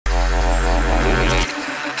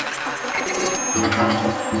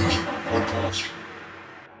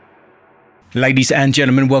Ladies and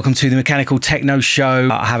gentlemen, welcome to the Mechanical Techno Show.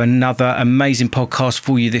 I have another amazing podcast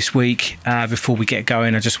for you this week. Before we get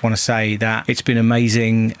going, I just want to say that it's been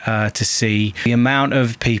amazing to see the amount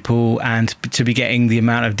of people and to be getting the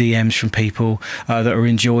amount of DMs from people that are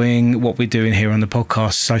enjoying what we're doing here on the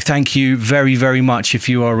podcast. So thank you very, very much if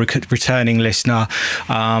you are a returning listener.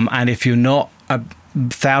 And if you're not,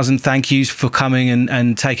 1,000 thank yous for coming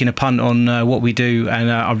and taking a punt on what we do.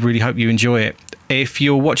 And I really hope you enjoy it. If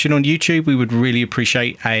you're watching on YouTube, we would really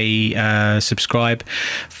appreciate a subscribe,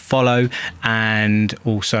 follow, and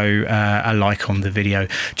also a like on the video,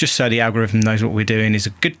 just so the algorithm knows what we're doing is a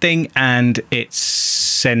good thing, and it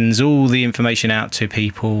sends all the information out to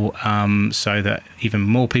people so that even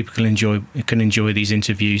more people can enjoy these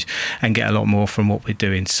interviews and get a lot more from what we're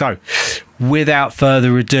doing. So, without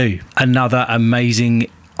further ado, another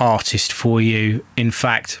amazing artist for you. In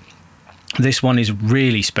fact, this one is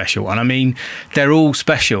really special, and I mean, they're all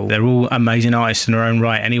special. They're all amazing artists in their own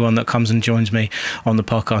right, anyone that comes and joins me on the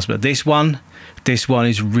podcast. But this one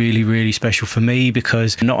is really, really special for me,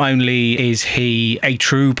 because not only is he a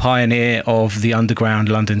true pioneer of the underground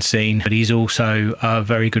London scene, but he's also a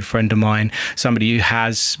very good friend of mine, somebody who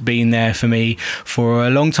has been there for me for a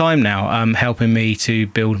long time now, helping me to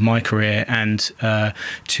build my career and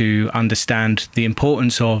to understand the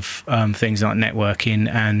importance of things like networking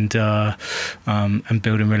and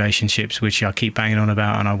building relationships, which I keep banging on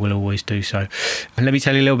about, and I will always do so. And let me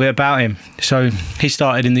tell you a little bit about him. So he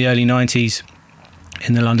started in the early 90s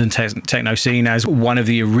in the London techno scene as one of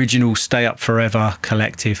the original Stay Up Forever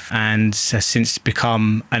collective, and has since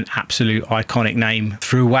become an absolute iconic name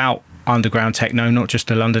throughout underground techno, not just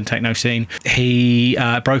the London techno scene. He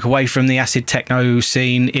broke away from the acid techno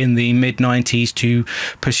scene in the mid-90s to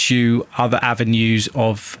pursue other avenues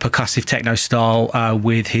of percussive techno style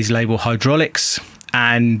with his label Hydraulics,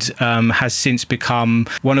 and has since become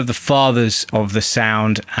one of the fathers of the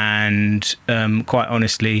sound. And quite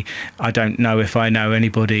honestly, I don't know if I know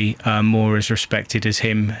anybody more as respected as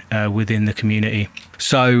him within the community.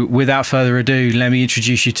 So without further ado, let me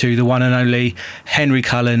introduce you to the one and only Henry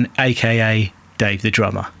Cullen, aka D.A.V.E The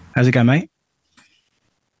Drummer. How's it going, mate?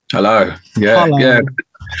 Hello. Yeah. Hello. Yeah.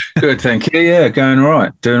 Good, thank you. Yeah, going all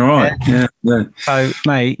right. Doing all right. Yeah. So,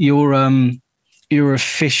 mate, you're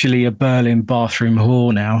officially a Berlin bathroom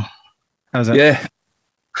whore now. How's that? Yeah.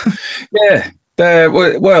 Yeah.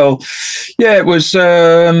 Well, yeah, it was.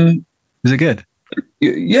 Was it good?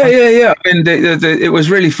 Yeah. I mean, it was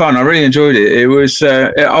really fun. I really enjoyed it. It was.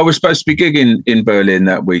 I was supposed to be gigging in Berlin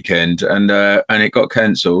that weekend, and it got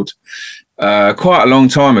cancelled quite a long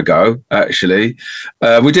time ago. Actually,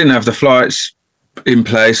 we didn't have the flights in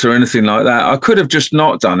place or anything like that. I could have just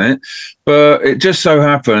not done it, but it just so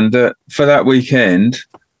happened that for that weekend,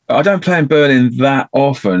 I don't play in Berlin that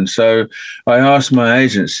often, so I asked my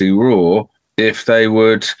agency Raw if they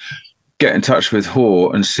would get in touch with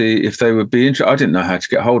Haw and see if they would be interested. I didn't know how to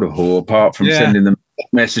get hold of Haw apart from sending them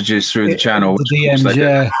messages through the channel, the DMs,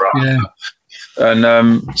 yeah.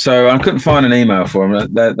 And so I couldn't find an email for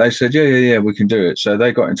them. They said, yeah, we can do it. So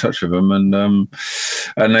they got in touch with them, and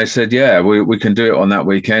they said, yeah, we can do it on that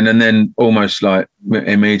weekend. And then almost like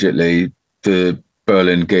immediately, the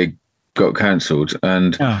Berlin gig got cancelled.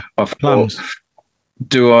 And I thought,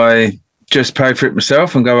 do I just pay for it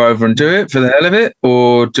myself and go over and do it for the hell of it,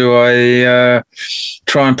 or do I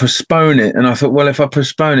try and postpone it? And I thought, well, if I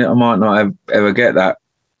postpone it, I might not ever get that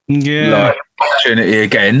opportunity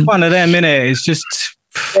again. One of them, innit? It's just,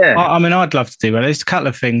 I mean, I'd love to do it. There's a couple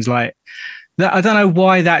of things like that. I don't know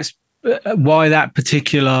why that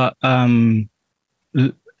particular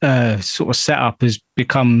sort of setup has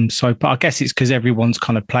become so. I guess it's because everyone's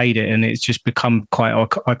kind of played it and it's just become quite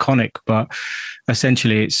iconic. But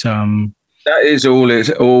essentially, it's that is all. It's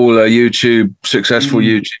all a YouTube successful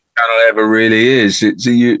YouTube channel ever really is.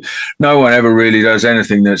 No one ever really does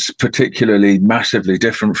anything that's particularly massively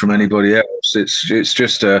different from anybody else. It's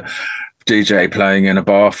just a DJ playing in a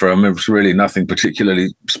bathroom. There was really nothing particularly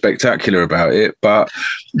spectacular about it, but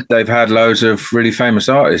they've had loads of really famous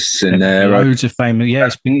artists in there. Loads of famous, yeah.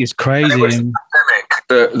 It's crazy. It was the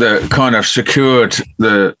pandemic that kind of secured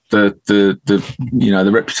the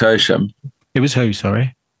reputation. It was who?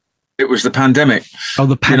 Sorry. It was the pandemic. Oh,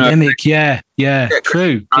 the pandemic. Yeah,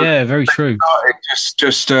 true. Yeah, very true.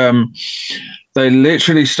 They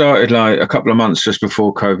literally started like a couple of months just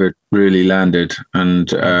before COVID really landed,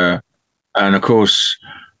 and of course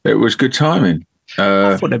it was good timing.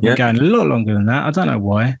 I thought they'd been going a lot longer than that. I don't know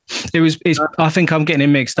why. I think I'm getting it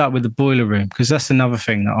mixed up with the Boiler Room, because that's another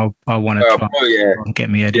thing that I want to try and get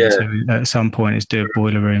me head into at some point, is do a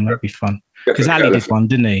Boiler Room. That'd be fun. Because Ali did one,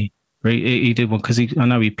 didn't he? He did one because I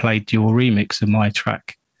know he played your remix of my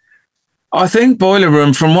track. I think Boiler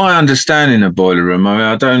Room, from my understanding of Boiler Room, I mean,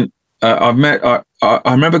 I don't. I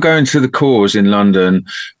remember going to the Cause in London.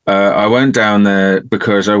 I went down there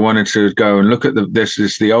because I wanted to go and look at this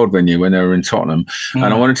is the old venue when they were in Tottenham, and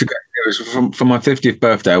I wanted to go. It was for my 50th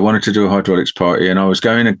birthday. I wanted to do a hydraulics party, and I was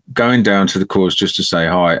going down to the Cause just to say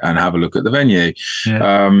hi and have a look at the venue,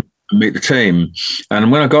 meet the team.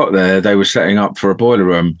 And when I got there, they were setting up for a Boiler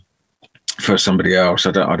Room for somebody else.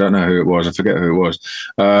 I don't know who it was. I forget who it was.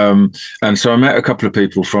 And so I met a couple of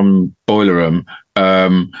people from Boiler Room.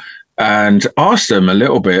 And asked them a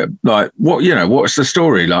little bit, like, what's the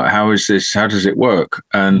story? Like, how is this? How does it work?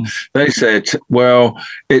 And they said, well,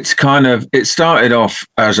 it started off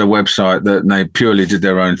as a website that they purely did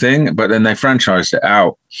their own thing, but then they franchised it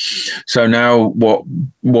out. So now what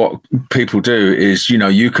people do is,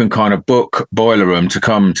 you can kind of book Boiler Room to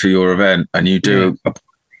come to your event, and you do a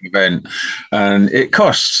event, and it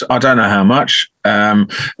costs, I don't know how much. And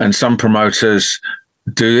some promoters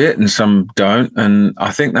do it and some don't, and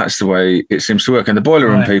I think that's the way it seems to work. And the Boiler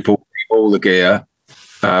Room people bring all the gear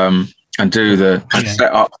and do the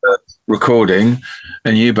set up the recording,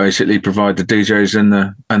 and you basically provide the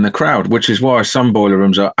DJs and the crowd, which is why some Boiler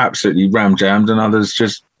Rooms are absolutely ram jammed and others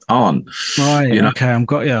just aren't. Right. Okay, I've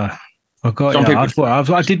got you.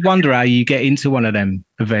 I did wonder how you get into one of them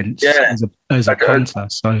events as a punter.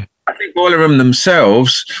 So I think Boiler Room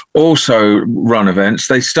themselves also run events.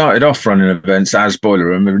 They started off running events as Boiler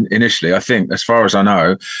Room initially, I think, as far as I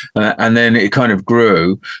know, and then it kind of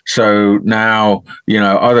grew. So now,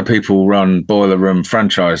 other people run Boiler Room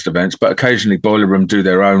franchised events, but occasionally Boiler Room do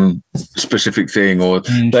their own specific thing, or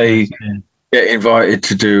they get invited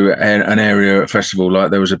to do an area festival.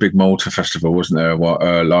 Like there was a big Malta festival, wasn't there?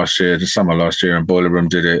 Last year, the summer last year, and Boiler Room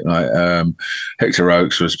did it. Like Hector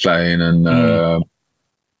Oaks was playing, and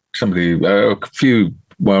a few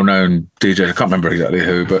well-known DJs. I can't remember exactly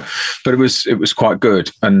who, but it was quite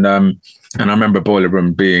good. And I remember Boiler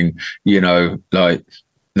Room being, like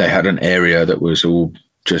they had an area that was all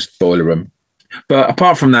just Boiler Room. But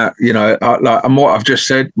apart from that, and what I've just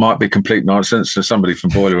said might be complete nonsense. So somebody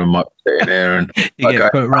from Boiler Room might sit in there and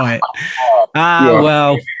get put right.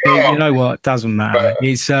 Well, you know what? It doesn't matter.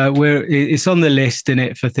 It's it's on the list, in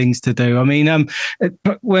it, for things to do. I mean,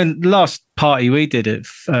 when last party we did at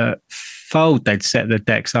Fold, they'd set the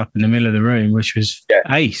decks up in the middle of the room, which was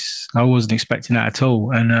ace. I wasn't expecting that at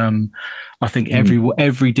all, and I think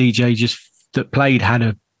every DJ that played had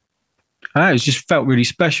it just felt really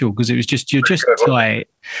special, because it was just, you're just like,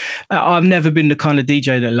 I've never been the kind of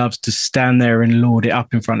DJ that loves to stand there and lord it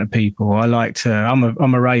up in front of people.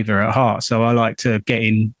 I'm a raver at heart, so I like to get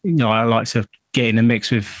in, get in the mix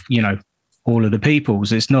with, all of the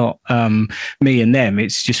peoples. It's not me and them.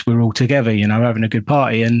 It's just, we're all together, having a good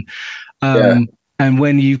party. And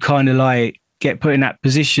when you kind of like get put in that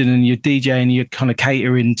position and you're DJing, you're kind of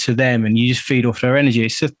catering to them and you just feed off their energy.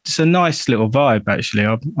 It's a nice little vibe, actually.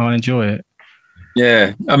 I enjoy it.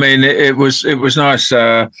 Yeah, I mean, it was nice.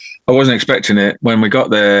 I wasn't expecting it when we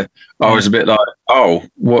got there. I was a bit like, oh,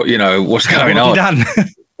 what's going on? Done?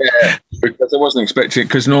 Yeah, because I wasn't expecting it,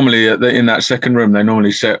 because normally in that second room they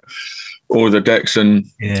normally set all the decks and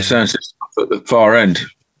sound system at the far end.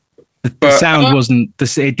 The sound wasn't.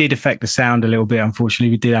 It did affect the sound a little bit. Unfortunately,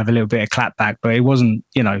 we did have a little bit of clapback, but it wasn't.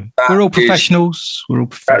 We're all professionals.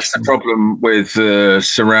 That's the problem with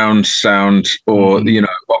surround sound, or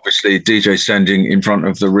obviously DJ standing in front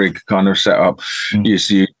of the rig kind of setup.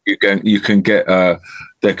 You can get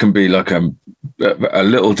there can be like a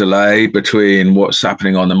little delay between what's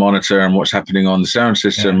happening on the monitor and what's happening on the sound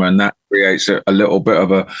system, and that creates a little bit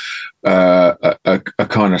of a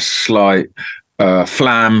kind of slight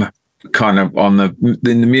flam kind of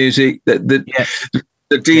in the music. The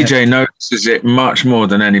DJ notices it much more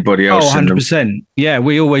than anybody else. 100%. Yeah,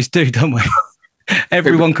 we always do, don't we?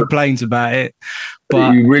 Everyone complains about it,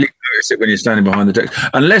 but you really notice it when you're standing behind the deck,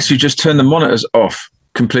 unless you just turn the monitors off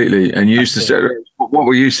completely and what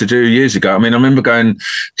we used to do years ago. I mean, I remember going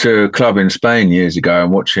to a club in Spain years ago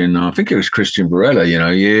and watching, I think it was Christian Varela,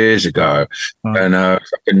 years ago, and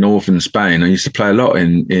in northern Spain. I used to play a lot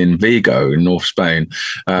in Vigo in North Spain.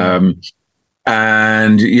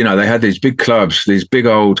 And, they had these big clubs, these big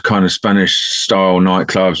old kind of Spanish style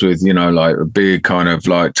nightclubs with, like big kind of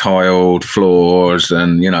like tiled floors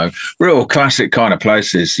and, real classic kind of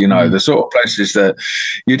places, the sort of places that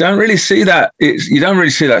you don't really see that. You don't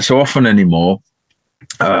really see that so often anymore.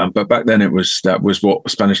 But back then that was what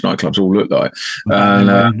Spanish nightclubs all looked like.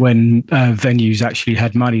 When venues actually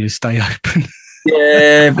had money to stay open.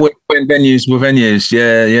 When venues were venues.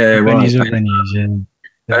 Yeah, right. Venues were venues,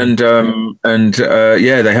 yeah.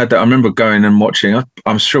 Yeah, they had that. I remember going and watching.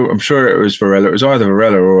 I'm sure it was Varela. It was either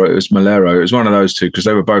Varela or it was Malero. It was one of those two because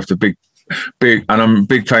they were both the big, and I'm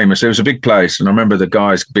big famous. It was a big place, and I remember the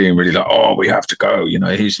guys being really like, "Oh, we have to go." You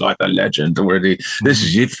know, he's like a legend already. This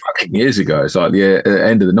is fucking years ago. It's like the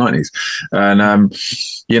end of the '90s, and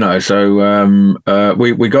you know, so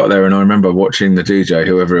we got there, and I remember watching the DJ,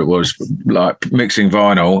 whoever it was, like mixing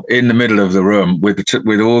vinyl in the middle of the room with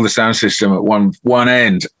all the sound system at one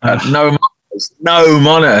end, no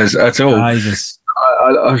monitors at all. I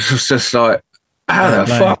was just like, how the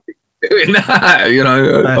fuck are you doing that? You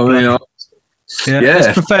know, I mean. Yeah, there's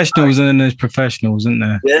professionals and then there's professionals, isn't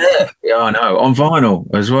there? Yeah, I know. On vinyl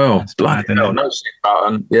as well. Bloody hell, no sync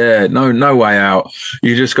button. Yeah, no way out.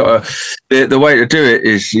 You just got to. The way to do it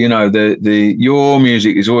is, you know, your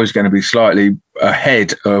music is always going to be slightly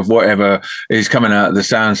ahead of whatever is coming out of the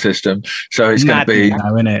sound system. So it's going to be,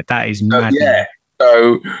 isn't it? That is mad. Yeah.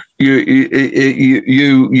 So you'll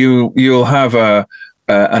have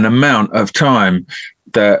an amount of time.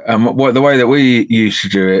 That the way that we used to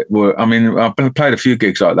do it I mean, I've played a few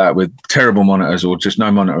gigs like that with terrible monitors or just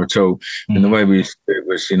no monitor at all. And the way we used to do it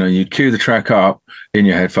was, you know, you cue the track up in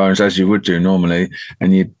your headphones as you would do normally,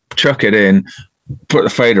 and you chuck it in, put the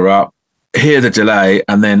fader up, hear the delay,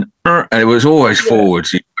 and then and it was always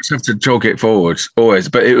forwards. You just have to jog it forwards always,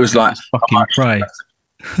 but it was like fucking pray.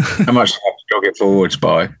 How much do you have to jog it forwards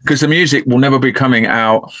by? Because the music will never be coming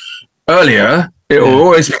out earlier. It will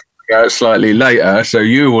always be out slightly later, so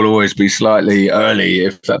you will always be slightly early,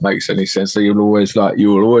 if that makes any sense. So you will always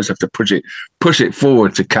have to push it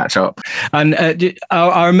forward to catch up. And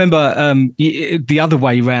I remember the other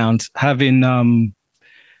way round having. Do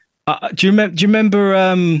you remember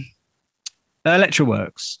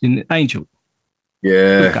Electroworks in Angel?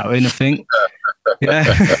 Yeah, going, I think. Yeah.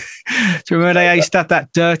 Do you remember they used to have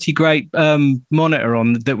that dirty great monitor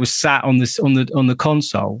on that was sat on the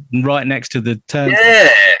console and right next to the turn? Yeah.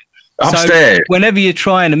 Upstairs. So whenever you're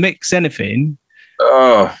trying to mix anything,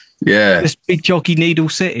 just be Jockey Needle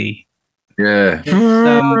City. Yeah,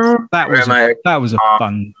 that was a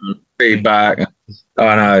fun feedback.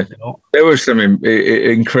 I know there was some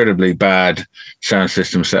incredibly bad sound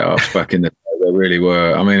system setups back in the day. There really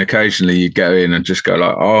were. I mean, occasionally you go in and just go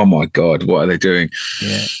like, "Oh my god, what are they doing?"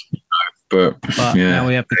 Yeah, but now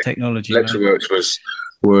we have the technology. Electroworks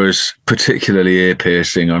was particularly ear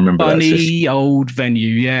piercing. I remember funny old venue.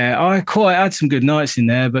 Yeah, I quite had some good nights in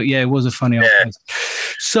there, but yeah, it was a funny old place.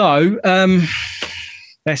 So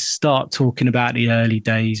let's start talking about the early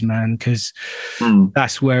days, man, because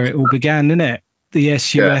that's where it all began, isn't it? The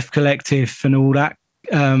SUF collective and all that.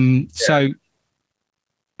 So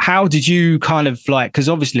how did you kind of like, because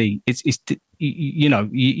obviously it's you know,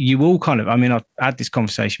 you all kind of, I mean, I had this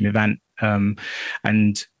conversation with Ant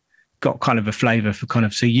and got kind of a flavour for kind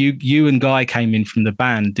of, so you and Guy came in from the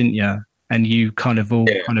band, didn't you? And you kind of all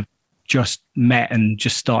kind of just met and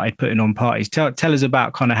just started putting on parties. Tell us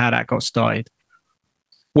about kind of how that got started.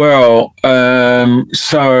 Well,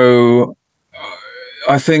 so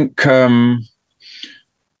I think,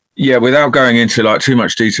 without going into like too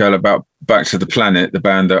much detail about Back to the Planet, the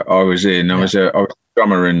band that I was in, I was the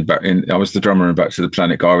drummer in Back to the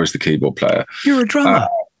Planet. Guy was the keyboard player. You're a drummer.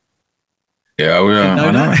 Yeah,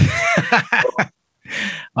 I know.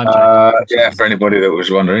 For anybody that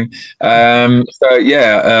was wondering. I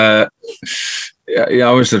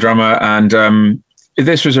was the drummer, and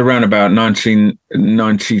this was around about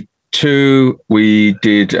 1992. We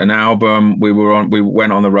did an album. We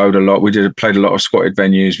went on the road a lot. We played a lot of squatted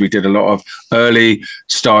venues. We did a lot of early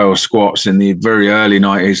style squats in the very early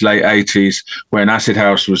 90s, late 80s, when acid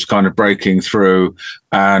house was kind of breaking through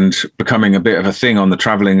and becoming a bit of a thing on the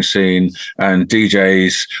traveling scene, and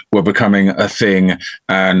DJs were becoming a thing,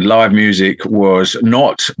 and live music was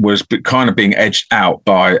kind of being edged out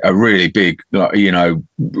by a really big,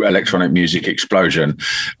 electronic music explosion.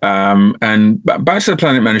 And Back to the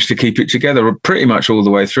Planet managed to keep it together pretty much all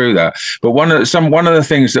the way through that. But one of the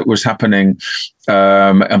things that was happening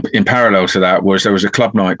in parallel to that was there was a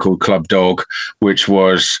club night called Club Dog, which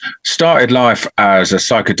started life as a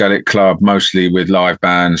psychedelic club, mostly with live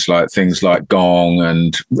bands like things like Gong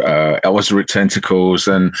and Osric Tentacles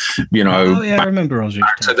and I remember Osric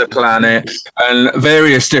Back to the Planet and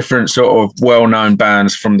various different sort of well-known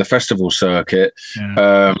bands from the festival circuit,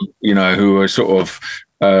 who were sort of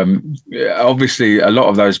obviously a lot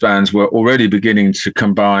of those bands were already beginning to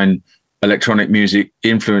combine electronic music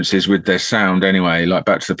influences with their sound anyway, like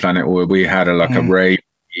Back to the Planet, where we had a rave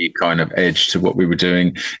kind of edge to what we were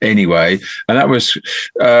doing anyway. And that was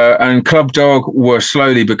and Club Dog were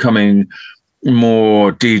slowly becoming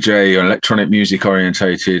more DJ and electronic music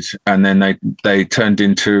orientated, and then they turned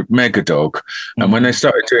into Megadog. And when they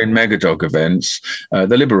started doing Megadog events,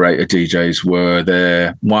 the Liberator DJs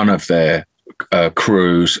were one of their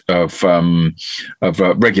crews of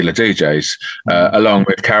regular DJs, along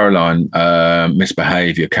with Caroline,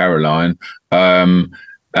 Misbehavior Caroline, and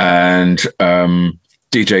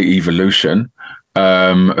DJ Evolution,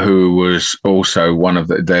 who was also one of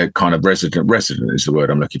their kind of resident is the word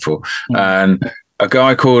I'm looking for, and a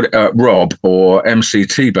guy called Rob, or MC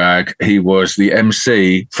Teabag. He was the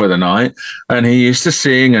MC for the night, and he used to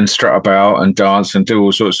sing and strut about and dance and do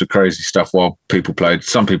all sorts of crazy stuff while people played.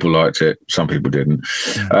 Some people liked it, some people didn't.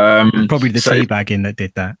 Probably the teabagging that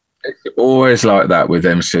did that. Always like that with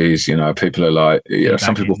MCs, you know. People are like,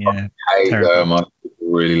 some people hate them. I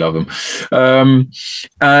really love them.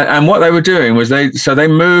 And what they were doing was they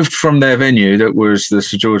moved from their venue, that was the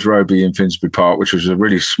Sir George Robey in Finsbury Park, which was a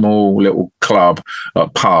really small little club,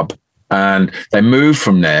 pub. And they moved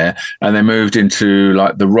from there, and they moved into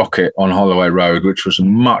like the Rocket on Holloway Road, which was a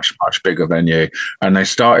much, much bigger venue. And they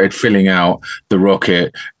started filling out the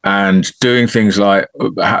Rocket and doing things like,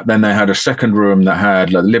 then they had a second room that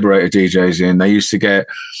had like Liberator DJs in. They used to get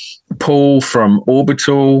Paul from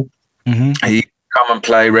Orbital. He come and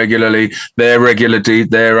play regularly. Their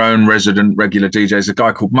own resident regular DJs. A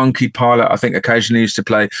guy called Monkey Pilot, I think, occasionally used to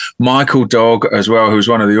play. Michael Dog as well, who's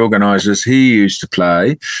one of the organisers. He used to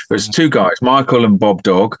play. There's two guys, Michael and Bob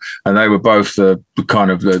Dog, and they were both the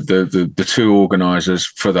kind of the two organisers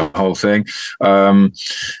for the whole thing. And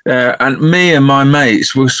me and my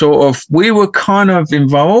mates were we were kind of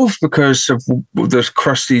involved because of this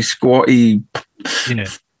crusty, squatty,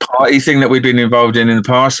 party thing that we'd been involved in the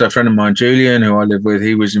past. A friend of mine, Julian, who I live with,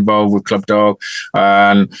 he was involved with Club Dog,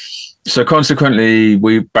 and so consequently,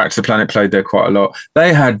 we Back to the Planet played there quite a lot.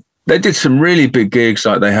 They did some really big gigs,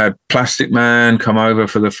 like they had Plastic Man come over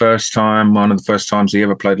for the first time, one of the first times he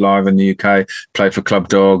ever played live in the UK. Played for Club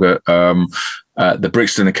Dog at the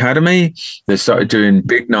Brixton Academy. They started doing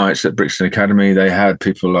big nights at Brixton Academy. They had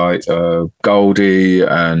people like Goldie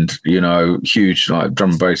and, huge like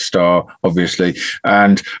drum and bass star, obviously,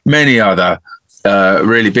 and many other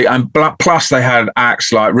really big. And plus they had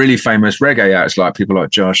acts like really famous reggae acts, like people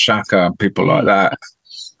like Josh Shaka, people like that.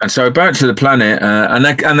 And so Back to the Planet,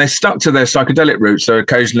 and they stuck to their psychedelic roots. So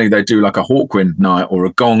occasionally they do like a Hawkwind night or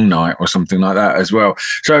a Gong night or something like that as well.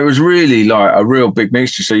 So it was really like a real big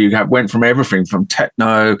mixture. So you went from everything from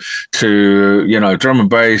techno to, drum and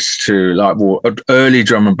bass to like early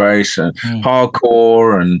drum and bass and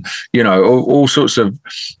hardcore and, all sorts of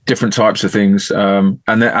different types of things. And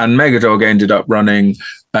Megadog ended up running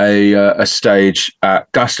a stage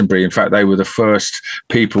at Glastonbury. In fact, they were the first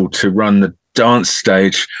people to run the dance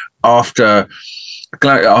stage after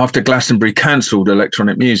Glastonbury cancelled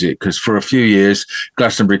electronic music, because for a few years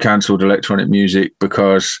Glastonbury cancelled electronic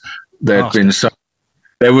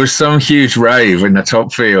there was some huge rave in the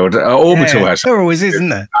top field. Orbital has. There always is, isn't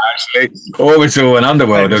there? Actually, Orbital and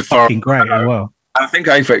Underworld are fucking great as well. I think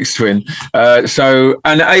Aphex Twin. And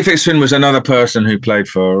Aphex Twin was another person who played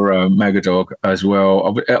for Megadog as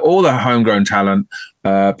well. All the homegrown talent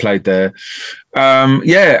played there.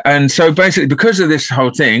 And so basically, because of this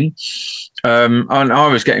whole thing, and I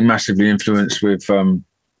was getting massively influenced with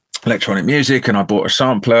electronic music, and I bought a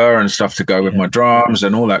sampler and stuff to go with my drums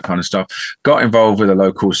and all that kind of stuff. Got involved with a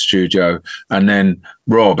local studio, and then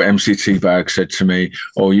Rob, MC Teabag, said to me,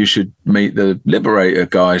 you should meet the Liberator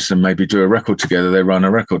guys and maybe do a record together. They run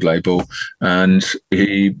a record label. And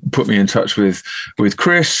he put me in touch with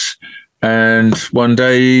Chris. And one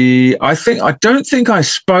day, I don't think I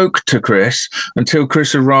spoke to Chris until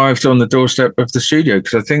Chris arrived on the doorstep of the studio,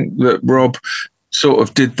 because I think that Rob sort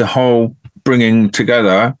of did the whole bringing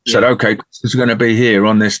together, said, okay, Chris is going to be here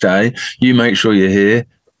on this day. You make sure you're here.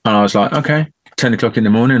 And I was like, okay. 10 o'clock in the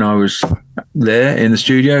morning, I was there in the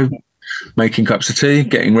studio making cups of tea,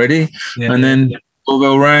 getting ready. And then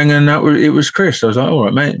doorbell rang, and it was Chris. I was like, all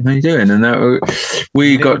right, mate, how you doing? And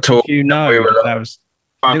we got talking. We were like, that was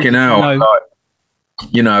fucking hell.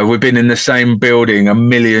 Like, we've been in the same building a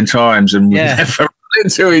million times and we've never run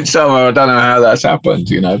into each other. I don't know how that's happened,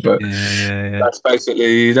 but that's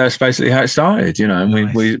basically how it started, and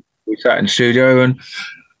nice. we sat in the studio and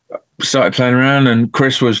started playing around. And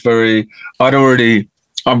Chris was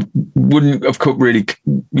I wouldn't have really,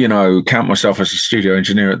 count myself as a studio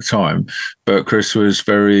engineer at the time, but Chris was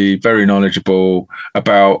very, very knowledgeable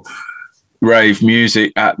about rave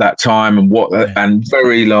music at that time and and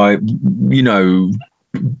very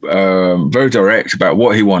very direct about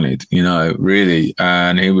what he wanted, really.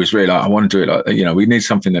 And he was really like, I want to do it like, we need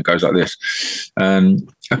something that goes like this. And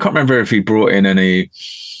I can't remember if he brought in any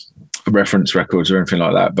reference records or anything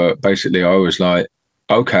like that. But basically, I was like,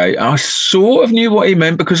 okay, I sort of knew what he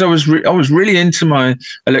meant because I was really into my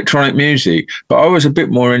electronic music, but I was a bit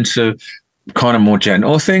more into kind of more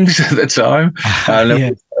gentle things at the time.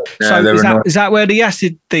 Yeah. So is that where the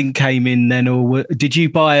acid thing came in then, or did you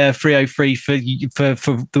buy a 303 for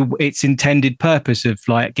its intended purpose of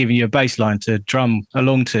like giving you a bass line to drum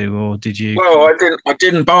along to, or did you? Well, I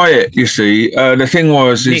didn't buy it. You see, the thing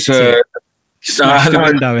was, smashed the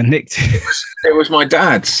window and nicked it. It was my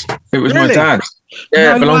dad's. It was Really? my dad's.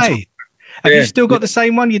 Yeah, no way. Have you still got the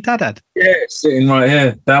same one your dad had? Yeah, it's sitting right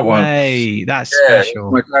here. That one. Hey, that's special.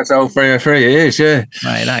 My dad's old 303. It is, yeah.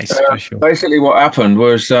 Mate, that is special. Basically, what happened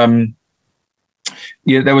was, there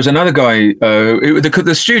was another guy.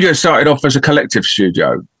 The studio started off as a collective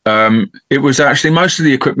studio. It was actually, most of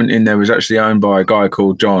the equipment in there was actually owned by a guy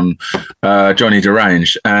called Johnny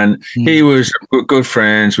Deranged, and he was good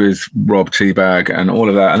friends with Rob Teabag and all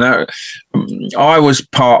of that. And that, I was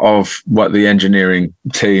part of the engineering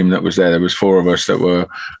team that was there. There was 4 of us that were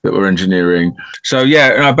engineering. So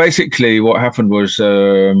basically what happened was,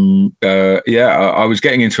 I was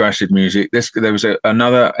getting into acid music. There was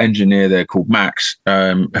another engineer there called Max,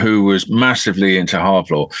 who was massively into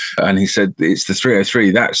hardlaw, and he said it's the 303.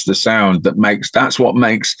 That's the sound that's what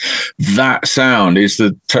makes that sound is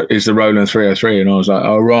the Roland 303. And I was like,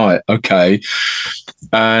 oh right, okay.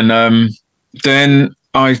 And then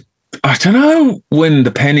I don't know when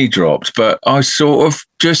the penny dropped, but I sort of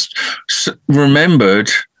just remembered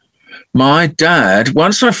my dad,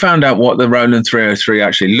 once I found out what the Roland 303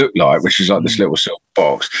 actually looked like, which is like this little silver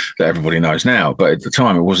box that everybody knows now, but at the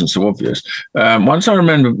time it wasn't so obvious. Once I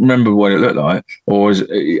remember what it looked like,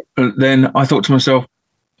 then I thought to myself,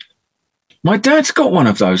 my dad's got one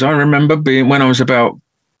of those. I remember being when I was about,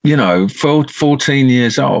 14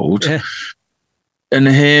 years old, and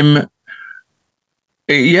him.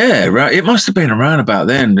 Yeah, right. It must have been around about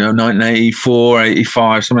then, 1984,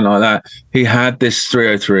 85, something like that. He had this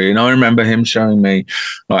 303, and I remember him showing me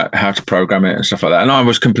like how to program it and stuff like that. And I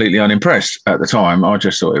was completely unimpressed at the time. I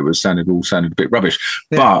just thought it sounded a bit rubbish.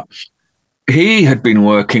 Yeah. But he had been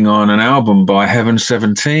working on an album by Heaven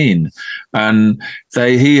 17, and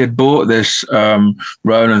he had bought this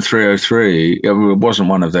Roland 303. It wasn't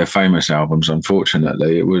one of their famous albums,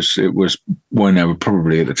 unfortunately. It was when they were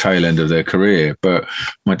probably at the tail end of their career. But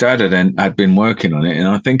my dad had been working on it, and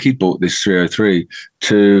I think he bought this 303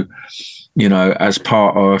 to, as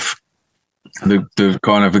part of the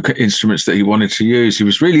kind of instruments that he wanted to use. He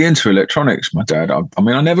was really into electronics, my dad. I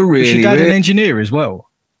never really. Was your dad an engineer as well?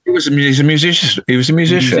 He's a musician. He was a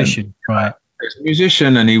musician. Right. He was a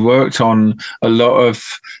musician, and he worked on a lot of,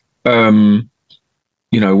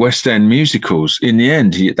 West End musicals. In the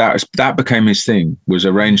end, that became his thing, was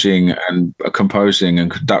arranging and composing and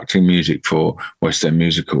conducting music for West End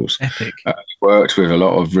musicals. Epic. He worked with a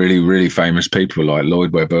lot of really, really famous people like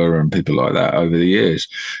Lloyd Webber and people like that over the years.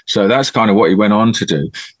 So that's kind of what he went on to do.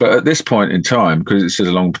 But at this point in time, because it's a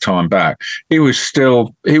long time back, he was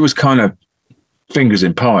kind of fingers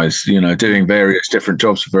in pies, doing various different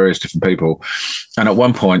jobs for various different people. And at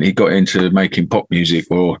one point he got into making pop music,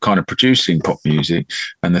 or kind of producing pop music,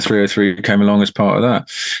 and the 303 came along as part of that.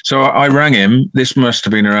 So I rang him. This must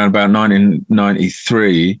have been around about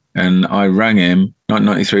 1993, and I rang him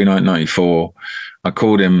 1993, 1994. I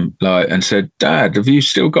called him and said, Dad, have you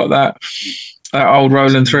still got that old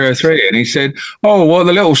Roland 303? And he said, oh, what,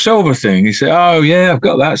 the little silver thing? He said, oh yeah, I've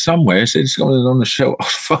got that somewhere. He said, it's on the shelf.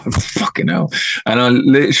 Oh, fucking hell. And I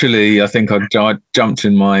think I jumped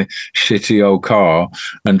in my shitty old car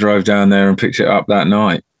and drove down there and picked it up that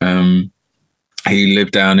night. He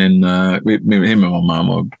lived down in him and my mum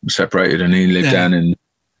were separated, and he lived down in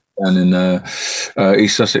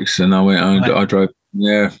East Sussex, and I drove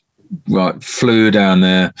flew down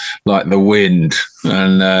there like the wind,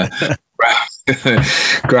 and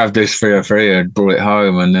grabbed this 303 and brought it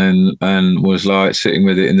home, and was like sitting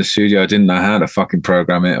with it in the studio. I didn't know how to fucking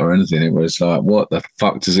program it or anything. It was like, what the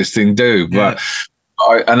fuck does this thing do? But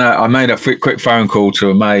I made a quick phone call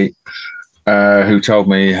to a mate who told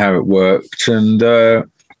me how it worked, and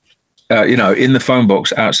in the phone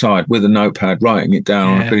box outside with a notepad, writing it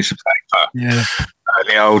down on a piece of paper. Yeah, in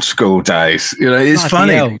the old school days. It's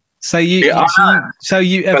funny. Hell. So you've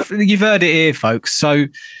heard it here, folks. So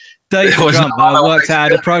D.A.V.E The Drummer worked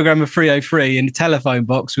out a program of 303 in a telephone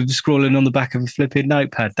box with the scrawling on the back of a flipping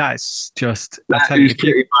notepad. That's just... That is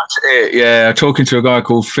pretty much it, yeah. Talking to a guy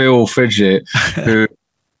called Phil Fidget, who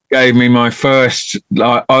gave me my first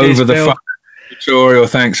over-the-phone tutorial.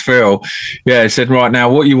 Thanks, Phil. Yeah, he said, right, now,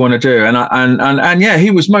 what you want to do? And yeah, he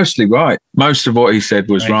was mostly right. Most of what he said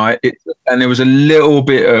was right. And there was a little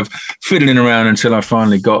bit of fiddling around until I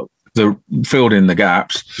finally got filled in the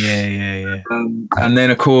gaps. And then,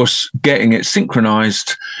 of course, getting it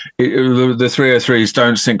synchronized. The 303s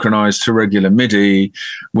don't synchronize to regular MIDI.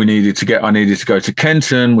 I needed to go to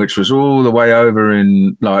Kenton, which was all the way over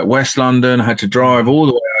in like West London. I had to drive all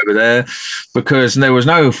the way over there because there was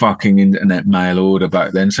no fucking internet mail order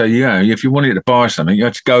back then. So, if you wanted to buy something, you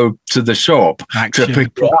had to go to the shop to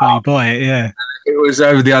pick it up. Buy it, yeah. It was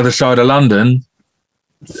over the other side of London.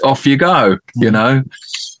 Off you go,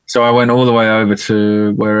 So I went all the way over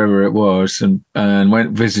to wherever it was and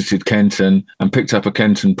visited Kenton and picked up a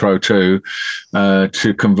Kenton Pro 2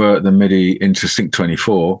 to convert the MIDI into Sync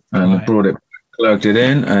 24 and brought it, plugged it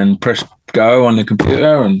in and pressed go on the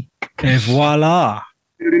computer and voila.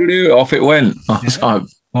 Off it went. I was like,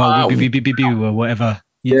 wow. Or whatever.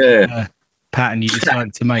 Pattern you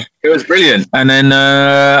decided to make. It was brilliant. And then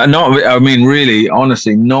really,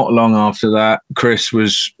 honestly, not long after that, Chris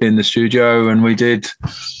was in the studio and we did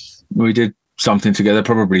something together,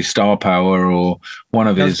 probably Star Power or one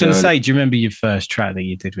of his. I was going to say, do you remember your first track that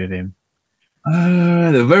you did with him?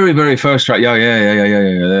 The very, very first track. Yeah.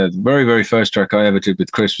 The very, very first track I ever did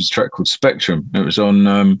with Chris was a track called Spectrum. It was on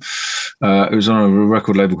a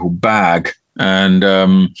record label called Bag, and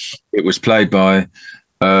it was played by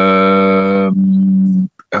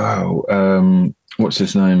what's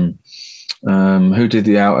his name? Who did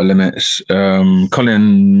the Outer Limits?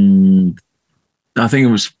 Colin, I think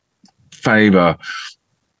it was Faber.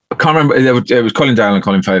 I can't remember. It was Colin Dale and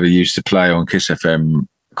Colin Faber used to play on Kiss FM.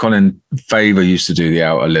 Colin Faber used to do the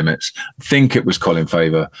Outer Limits. I think it was Colin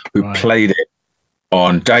Faber who played it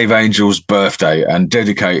on Dave Angel's birthday and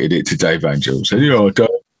dedicated it to Dave Angel. So,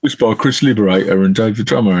 it's by Chris Liberator and D.A.V.E The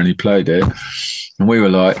Drummer, and he played it. And we were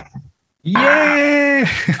like, yeah.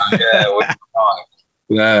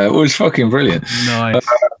 Yeah, it was fucking brilliant. Nice.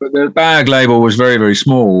 But the Bag label was very, very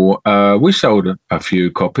small. We sold a few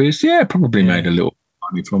copies. Yeah, probably made a little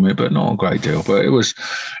money from it, but not a great deal. But it was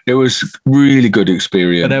really good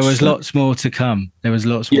experience. But there was lots more to come. There was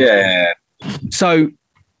lots more. Yeah. So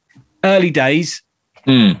early days,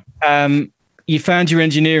 you found your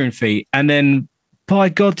engineering feet, and then by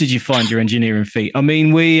God, did you find your engineering feet? I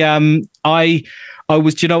mean, I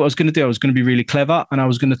was, do you know what I was going to do? I was going to be really clever, and I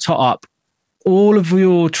was going to tot up all of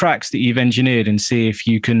your tracks that you've engineered and see if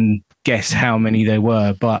you can guess how many there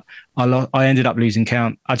were. But I ended up losing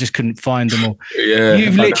count. I just couldn't find them all. Yeah,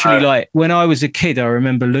 you've literally, like, when I was a kid, I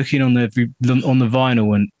remember looking on the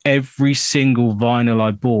vinyl, and every single vinyl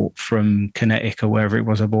I bought from Kinetic or wherever it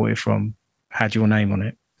was I bought it from had your name on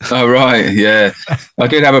it. Oh, right. Yeah. I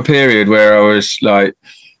did have a period where I was like,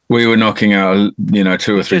 we were knocking out, 2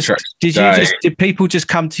 or 3 tracks. Did people just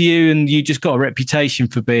come to you and you just got a reputation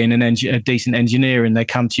for being a decent engineer, and they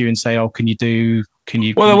come to you and say, "Oh,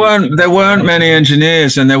 there weren't many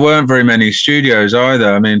engineers, and there weren't very many studios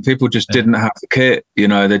either. I mean, people just didn't have the kit,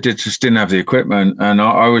 they just didn't have the equipment. And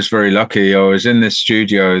I was very lucky. I was in this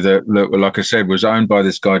studio that, like I said, was owned by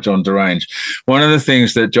this guy, John Derange. One of the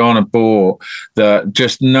things that John had bought that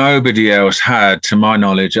just nobody else had, to my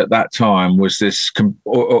knowledge at that time, was this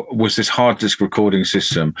hard disk recording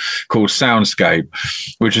system called Soundscape,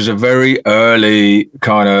 which is a very early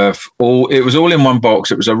kind of it was all in one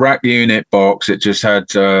box. It was a rack unit box. It just had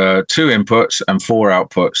 2 inputs and 4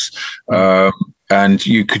 outputs. And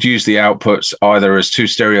you could use the outputs either as 2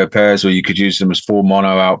 stereo pairs, or you could use them as 4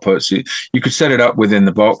 mono outputs. You could set it up within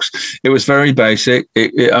the box. It was very basic.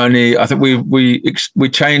 I think we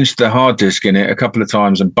changed the hard disk in it a couple of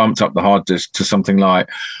times and bumped up the hard disk to something like,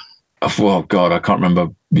 oh God, I can't remember.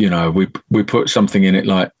 We put something in it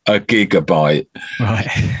like a gigabyte, right?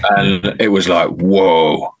 And it was like,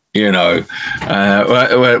 whoa. When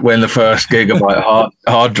the first gigabyte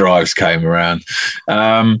hard drives came around,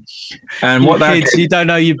 and what kids, you don't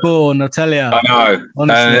know you're born. I tell you, I know.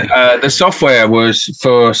 Honestly, the software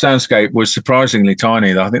for Soundscape was surprisingly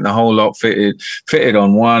tiny. I think the whole lot fitted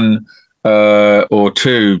on 1 or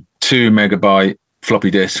 2 megabyte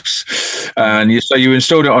floppy disks, and so you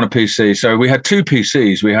installed it on a PC. So we had 2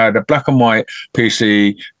 PCs. We had a black and white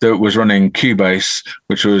PC that was running Cubase,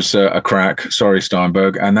 which was a crack. Sorry,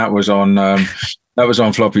 Steinberg, and that was on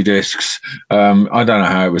floppy disks. I don't know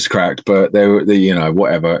how it was cracked, but they were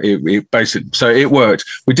whatever. It basically, so it worked.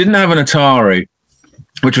 We didn't have an Atari,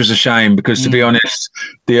 which was a shame because, to be honest,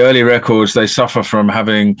 the early records, they suffer from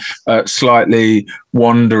having slightly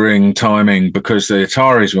wandering timing because the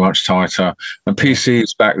Ataris were much tighter. And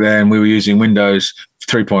PCs back then, we were using Windows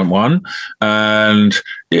 3.1, and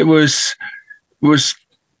it was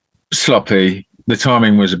sloppy. The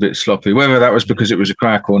timing was a bit sloppy. Whether that was because it was a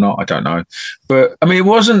crack or not, I don't know. But, I mean, it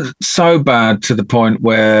wasn't so bad to the point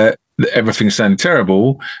where everything sounded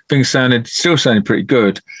terrible. Things still sounded pretty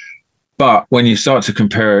good. But when you start to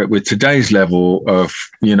compare it with today's level of,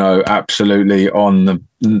 you know, absolutely on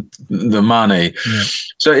the money. Yeah.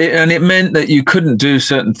 So it meant that you couldn't do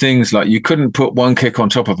certain things, like you couldn't put one kick on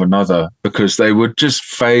top of another because they would just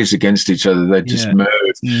phase against each other. They'd just move.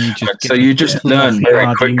 So you just learn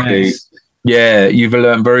very quickly. Yeah, you've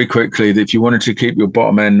learned very quickly that if you wanted to keep your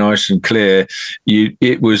bottom end nice and clear,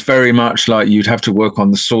 it was very much like you'd have to work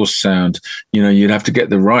on the source sound. You know, you'd have to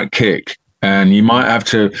get the right kick, and you might have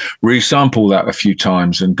to resample that a few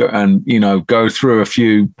times and go through a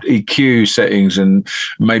few EQ settings and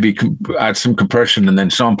maybe add some compression and then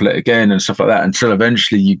sample it again and stuff like that until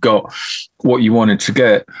eventually you got what you wanted to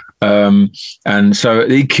get. And so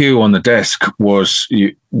EQ on the desk was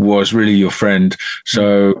really your friend.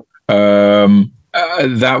 So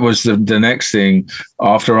that was the next thing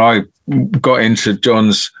after I got into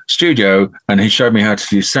John's studio, and he showed me how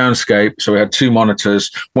to use Soundscape. So we had 2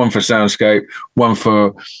 monitors, one for Soundscape, one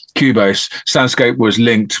for Cubase. Soundscape was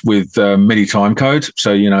linked with MIDI timecode.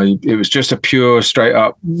 So, you know, it was just a pure straight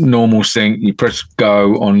up normal sync. You press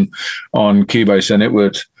go on Cubase and it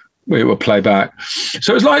would play back.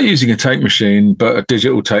 So it was like using a tape machine, but a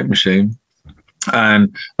digital tape machine.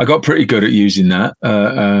 And I got pretty good at using that.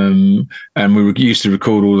 And we used to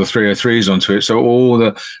record all the 303s onto it. So all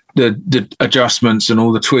the adjustments and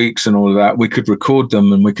all the tweaks and all of that, we could record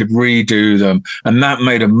them and we could redo them. And that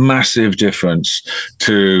made a massive difference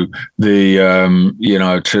to the,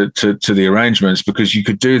 to the arrangements, because you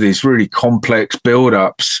could do these really complex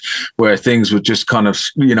build-ups where things would just kind of,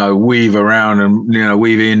 you know, weave around and, you know,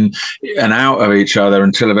 weave in and out of each other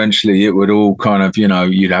until eventually it would all kind of, you know,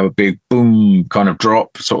 you'd have a big boom kind of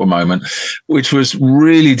drop sort of moment, which was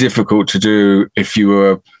really difficult to do if you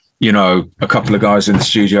were, you know, a couple of guys in the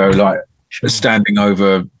studio, like standing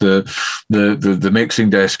over the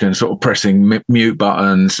mixing desk and sort of pressing mute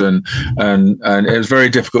buttons, and it was very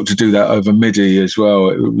difficult to do that over MIDI as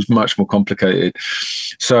well. It was much more complicated.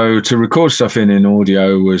 So to record stuff in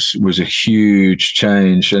audio was a huge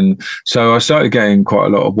change, and so I started getting quite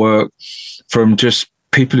a lot of work from just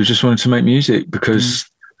people who just wanted to make music, because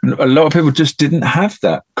a lot of people just didn't have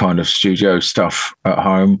that kind of studio stuff at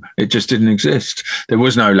home. It just didn't exist. There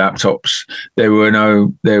was no laptops. There was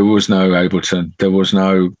no Ableton. There was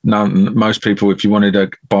none. Most people, if you wanted to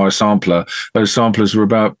buy a sampler, those samplers were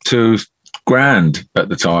about $2,000 at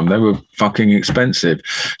the time. They were fucking expensive.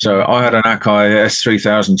 So I had an Akai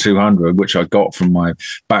S3200, which I got from my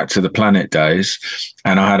Back to the Planet days.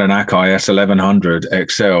 And I had an Akai S1100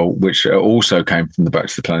 XL, which also came from the Back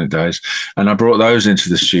to the Planet days. And I brought those into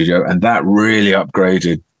the studio, and that really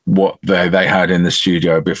upgraded what they had in the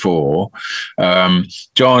studio before.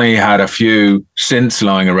 Johnny had a few synths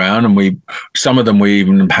lying around, and some of them we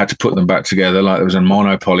even had to put them back together. Like there was a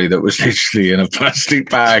Monopoly that was literally in a plastic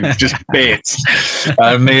bag, just bits.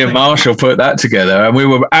 And me and Marshall put that together, and we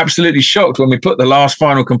were absolutely shocked when we put the last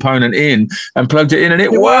final component in and plugged it in, and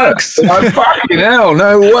it works. Like, fucking hell,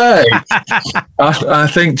 no way. I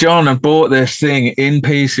think John had bought this thing in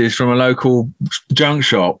pieces from a local junk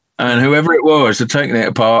shop, and whoever it was had taken it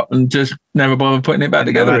apart and just never bothered putting it back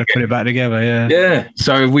together. Put it back together, yeah. Yeah.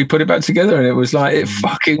 So we put it back together, and it was like, it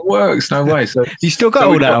fucking works. No way. So you still got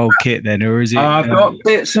all that old kit then, or is it? I've got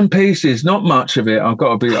bits and pieces, not much of it. I've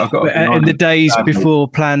got to be in the days before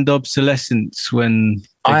planned obsolescence, when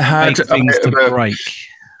I had things to break.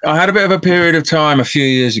 I had a bit of a period of time a few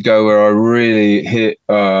years ago where I really hit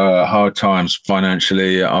hard times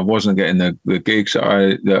financially. I wasn't getting the gigs that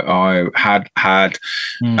I had,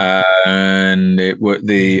 and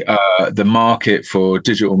the market for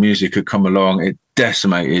digital music had come along. It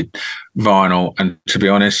decimated vinyl, and to be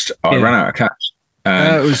honest, I ran out of cash.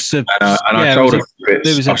 I sold a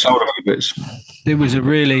few bits. There was a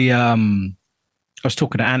really I was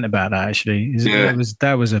talking to Ant about that actually.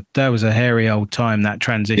 That was a hairy old time, that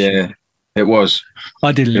transition. Yeah, it was.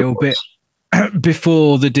 I did a little bit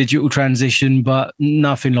before the digital transition, but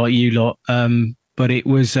nothing like you lot. But it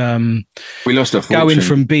was we lost a fortune. Going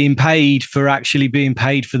from being paid for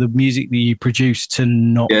the music that you produced to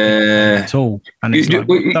not at all. And it's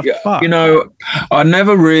you know, I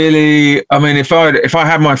never really. I mean, if I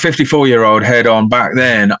had my 54-year-old head on back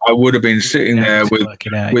then, I would have been sitting there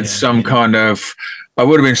with some kind of. I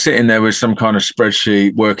would have been sitting there with some kind of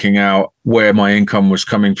spreadsheet working out where my income was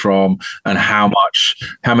coming from and how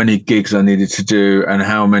many gigs I needed to do and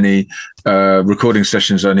how many recording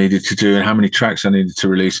sessions I needed to do and how many tracks I needed to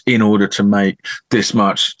release in order to make this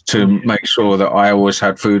much, to make sure that I always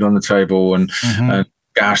had food on the table and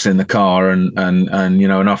gas in the car and you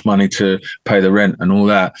know, enough money to pay the rent and all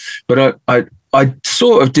that. But I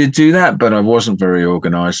sort of did do that, but I wasn't very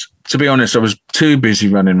organized. To be honest, I was too busy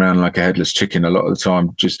running around like a headless chicken a lot of the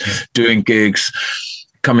time, just doing gigs,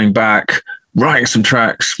 coming back, writing some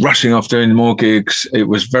tracks, rushing off doing more gigs. It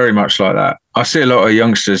was very much like that. I see a lot of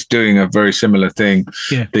youngsters doing a very similar thing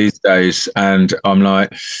these days. And I'm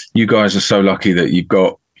like, you guys are so lucky that you've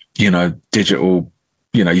got, digital,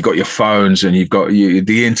 you've got your phones and you've got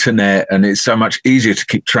the internet, and it's so much easier to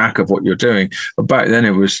keep track of what you're doing. But back then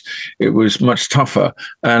it was much tougher.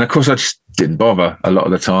 And of course I just didn't bother a lot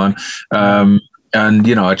of the time. And,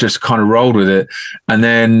 I just kind of rolled with it. And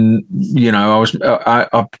then,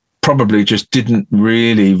 I probably just didn't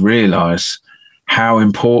really realize how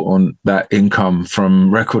important that income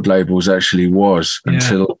from record labels actually was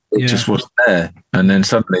until it just wasn't there. And then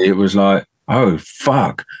suddenly it was like, oh,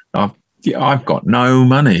 fuck, I've got no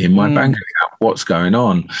money in my bank account. What's going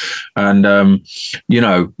on? And,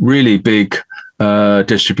 really big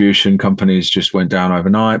distribution companies just went down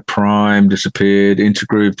overnight. Prime disappeared,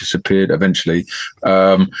 Intergroove disappeared eventually.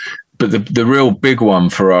 But the real big one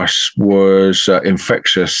for us was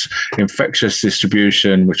Infectious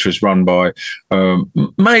Distribution, which was run by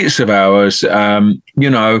mates of ours.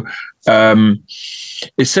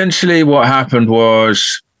 Essentially what happened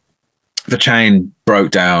was the chain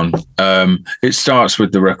broke down. It starts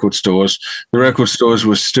with the record stores. The record stores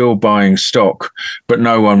were still buying stock, but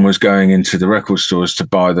no one was going into the record stores to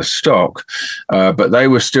buy the stock. But they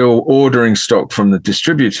were still ordering stock from the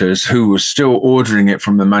distributors, who were still ordering it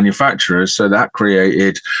from the manufacturers. So that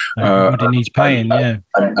created an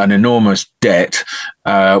enormous debt,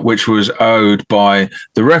 which was owed by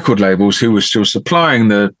the record labels, who were still supplying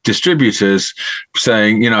the distributors,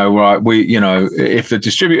 saying, if the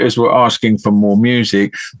distributors were asking for more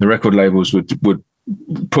music, the record labels would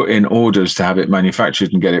put in orders to have it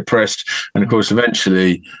manufactured and get it pressed. And of course,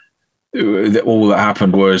 eventually, all that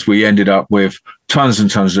happened was we ended up with tons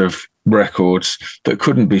and tons of records that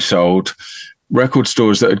couldn't be sold, record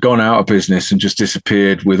stores that had gone out of business and just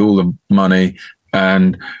disappeared with all the money,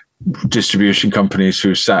 and distribution companies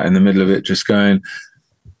who sat in the middle of it just going,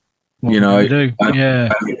 and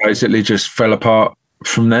basically just fell apart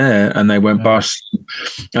from there, and they went bust.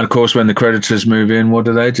 And of course, when the creditors move in, what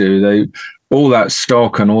do? All that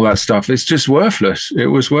stock and all that stuff, it's just worthless. It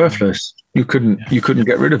was worthless. You couldn't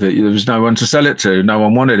get rid of it. There was no one to sell it to. No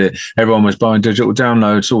one wanted it. Everyone was buying digital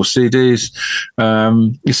downloads or CDs.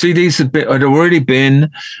 CDs had already been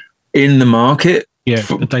in the market. Yeah,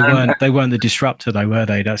 but they weren't the disruptor, though, were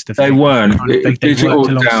they? That's the thing. They weren't. They worked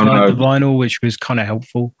alongside the vinyl, which was kind of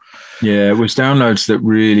helpful. Yeah, it was downloads that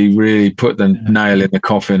really, really put the nail in the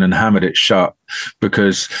coffin and hammered it shut,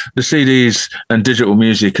 because the CDs and digital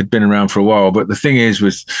music had been around for a while. But the thing is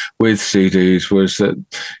with CDs was that,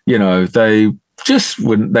 they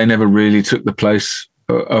never really took the place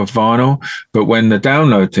of vinyl. But when the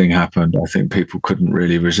download thing happened, I think people couldn't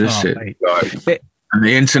really resist it. And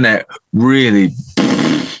the internet really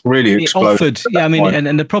exploded.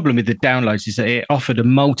 And the problem with the downloads is that it offered a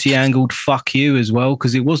multi-angled fuck you as well,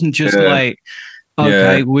 because it wasn't just we're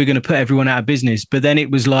going to put everyone out of business, but then it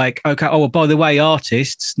was like, okay, oh, by the way,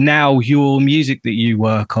 artists, now your music that you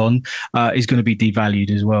work on is going to be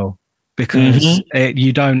devalued as well, because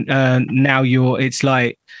you don't it's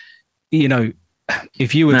like,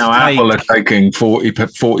 if you were now Apple are taking 40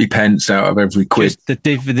 pence out of every quid. The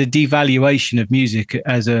devaluation of music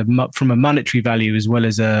from a monetary value, as well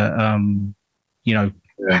as how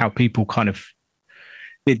people kind of,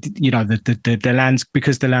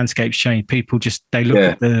 because the landscape's changed. People they look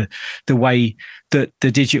at the way that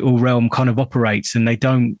the digital realm kind of operates, and they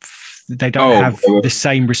don't have the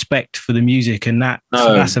same respect for the music, and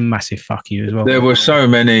that's a massive fuck you as well. There were so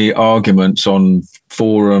many arguments on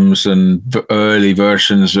forums and early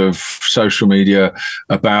versions of social media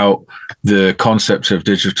about the concept of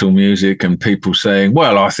digital music, and people saying,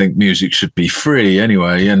 well, I think music should be free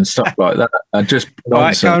anyway, and stuff like that. And just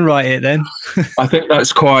right, go and write it then. I think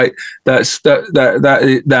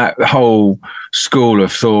that whole school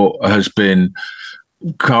of thought has been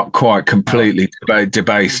quite completely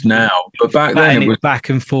debased now, but back then it was back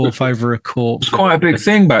and forth over a court. It was quite a big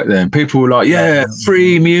thing back then. People were like,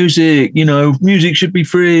 free music, music should be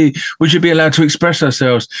free, we should be allowed to express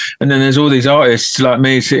ourselves. And then there's all these artists like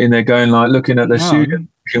me sitting there going, like, looking at their studio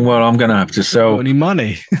thinking, well, I'm gonna have to sell any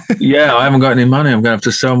money. I haven't got any money, I'm gonna have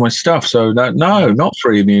to sell my stuff. So not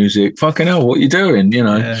free music, fucking hell, what are you doing?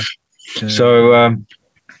 So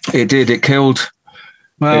it killed.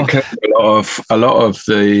 Well, it kept a lot of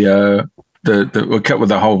the we kept with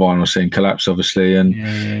the whole vinyl scene collapse, obviously, and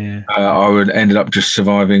I ended up just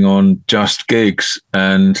surviving on just gigs,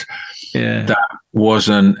 and that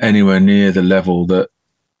wasn't anywhere near the level that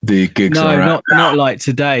the gigs No, are at. not like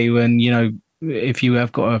today when, you know, if you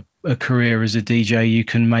have got a career as a DJ, you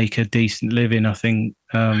can make a decent living, I think.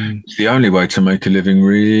 It's the only way to make a living,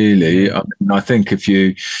 really. Yeah. I mean, I think if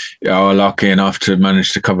you are lucky enough to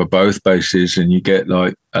manage to cover both bases and you get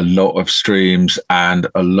like a lot of streams and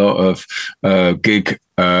a lot of gig,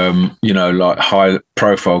 you know, like high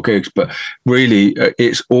profile gigs, but really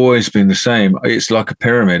it's always been the same. It's like a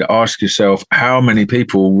pyramid. Ask yourself how many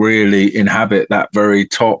people really inhabit that very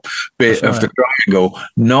top bit of the triangle.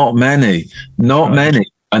 Not many, not many.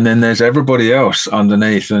 And then there's everybody else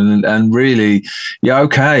underneath. And really, yeah,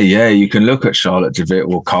 okay, yeah, you can look at Charlotte DeWitt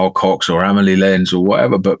or Carl Cox or Amelie Lenz or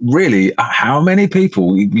whatever, but really, how many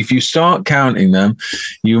people, if you start counting them,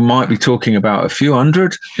 you might be talking about a few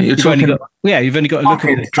hundred. You've only got to look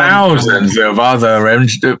at thousands of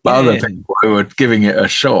other people who are giving it a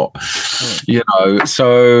shot. You know,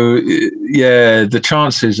 so yeah, the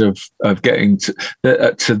chances of getting to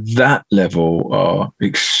that level are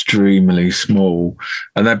extremely small.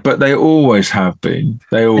 But they always have been.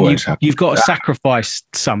 They always have. You've got to sacrifice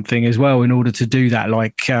something as well in order to do that.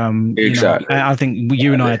 Like, exactly. You know, I think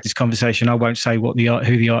you and I had this conversation. I won't say who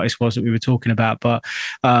the artist was that we were talking about, but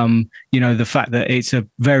you know, the fact that it's a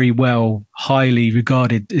very highly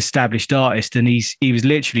regarded, established artist, and he was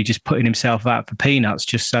literally just putting himself out for peanuts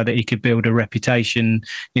just so that he could build a reputation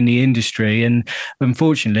in the industry. And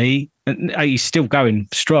unfortunately, he's still going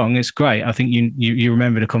strong. It's great. I think you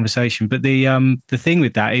remember the conversation. But the thing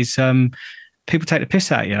with that is people take the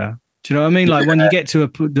piss out of you. Do you know what I mean? Like when you get to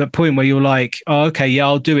the point where you're like, oh, okay, yeah,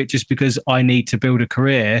 I'll do it just because I need to build a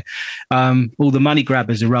career. All the money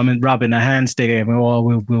grabbers are rubbing their hands together. Oh,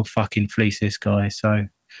 we'll fucking fleece this guy. So.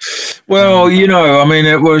 Well, you know, I mean,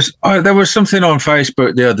 there was something on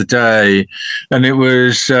Facebook the other day, and it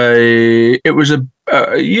was you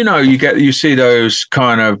know, you see those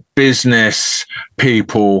kind of business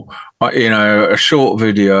people, you know, a short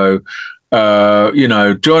video, you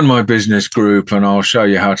know, join my business group and I'll show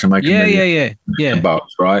you how to make $1 million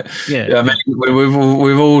bucks, right? Yeah, I mean,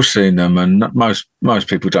 we've all seen them, and most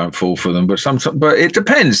people don't fall for them, but it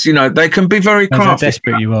depends. You know, they can be very crafty. How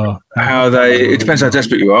desperate you are. It depends how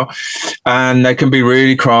desperate you are, and they can be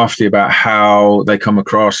really crafty about how they come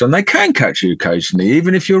across, and they can catch you occasionally,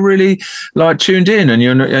 even if you're really like tuned in and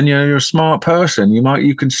you're a smart person.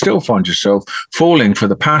 You can still find yourself falling for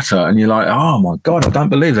the patter, and you're like, oh my god, I don't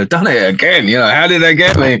believe they've done it again. You know, how did they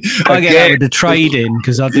get me? I get that with the trading,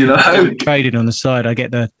 because I do trading on the side. I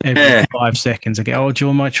get every 5 seconds. I get, oh,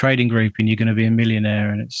 join my trading group and you're going to be a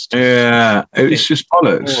millionaire, and it's just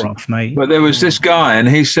bollocks. Off, mate. But there was this guy, and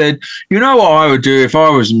he said, you know what I would do if I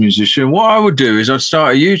was a musician? What I would do is I'd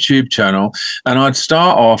start a YouTube channel, and I'd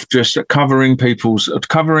start off just covering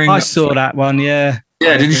I saw that one, yeah.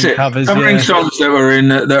 Yeah, did you see it? Covering songs that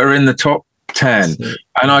are in the top 10,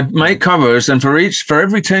 and I'd make covers, and for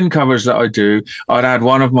every 10 covers that I do, I'd add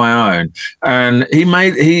one of my own. And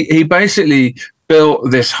he basically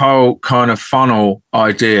built this whole kind of funnel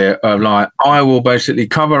idea of like, I will basically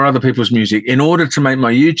cover other people's music in order to make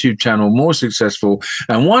my YouTube channel more successful.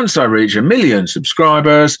 And once I reach 1 million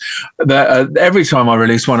subscribers, that every time I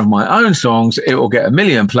release one of my own songs, it will get 1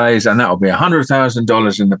 million plays, and that will be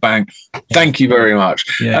 $100,000 in the bank. Thank you very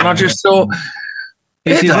much. And I just thought,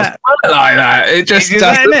 it doesn't work like that. It just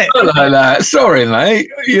doesn't work like that. Sorry, mate.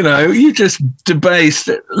 You know, you just debased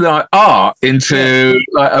like art into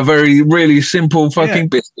like a very, really simple fucking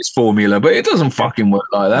business formula, but it doesn't fucking work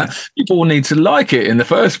like that. People need to like it in the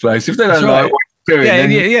first place. If they don't like what you're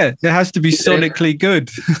doing, it has to be sonically good.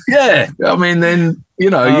 Yeah, I mean, then you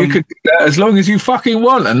know, you could do that as long as you fucking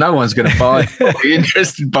want, and no one's going to be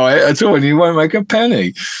interested by it at all, and you won't make a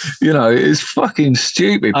penny. You know, it's fucking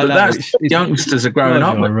stupid. But that's what youngsters are growing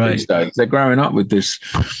up with these days. They're growing up with this.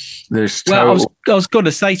 Well, I was going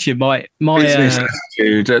to say to you, my business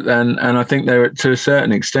attitude, and I think there, to a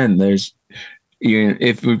certain extent, there's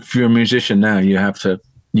if you're a musician now, you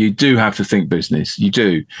do have to think business. You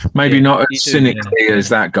do, maybe not as cynically as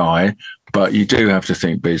that guy, but you do have to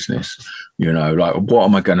think business. You know, like, what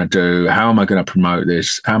am I going to do? How am I going to promote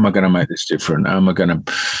this? How am I going to make this different? How am I going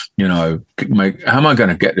to, you know, how am I going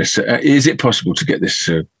to get this? Is it possible to get this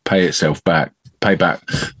to pay itself back, pay back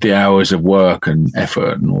the hours of work and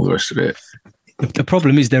effort and all the rest of it? The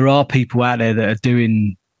problem is there are people out there that are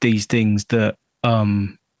doing these things that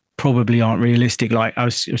probably aren't realistic. Like I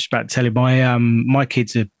was about to tell you, my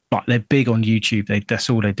kids are, but they're big on YouTube. That's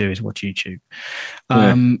all they do is watch YouTube.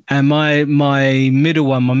 And my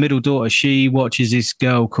middle daughter, she watches this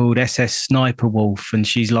girl called SS Sniper Wolf, and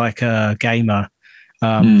she's like a gamer.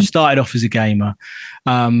 Started off as a gamer,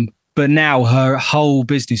 but now her whole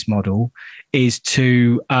business model is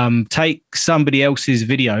to take somebody else's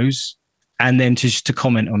videos and then just to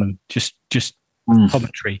comment on them, just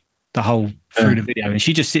commentary the whole through the video, and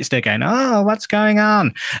she just sits there going, "Oh, what's going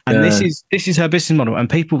on?" And this is her business model, and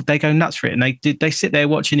people, they go nuts for it, and they sit there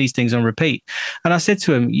watching these things on repeat. And I said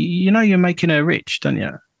to him, "You know, you're making her rich, don't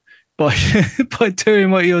you? By doing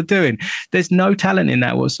what you're doing. There's no talent in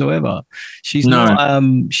that whatsoever. She's not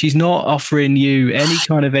offering you any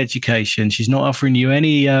kind of education. She's not offering you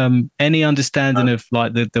any understanding of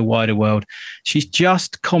like the wider world. She's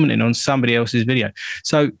just commenting on somebody else's video.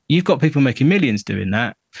 So you've got people making millions doing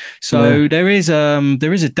that. So there is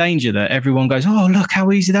a danger that everyone goes, oh, look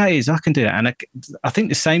how easy that is. I can do that. And I think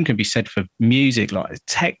the same can be said for music, like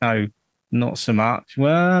techno, not so much.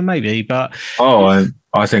 Well, maybe, but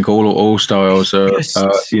I think all styles are,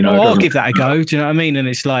 I'll give that a go. Do you know what I mean? And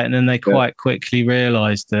it's like, and then they quite quickly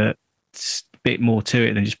realise that it's a bit more to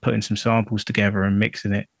it than just putting some samples together and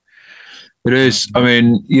mixing it. It is. I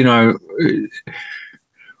mean,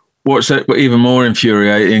 what's even more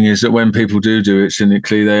infuriating is that when people do it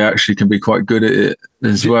cynically, they actually can be quite good at it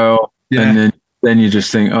as well. Yeah. And then you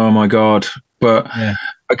just think, oh my God. But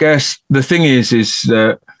I guess the thing is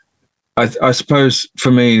that I suppose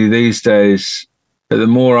for me these days, the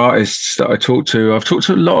more artists that I talk to, I've talked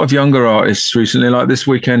to a lot of younger artists recently, like this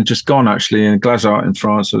weekend just gone actually in Glazart in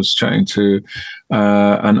France. I was chatting to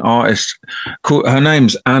an artist called, her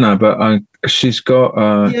name's Anna, but she's got...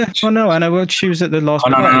 no, Anna. Well, she was at the last...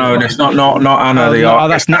 No, it's not Anna, the artist. Oh,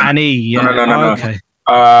 that's not Annie. Yeah. No. Okay.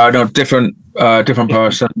 No, different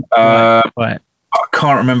person. Right. I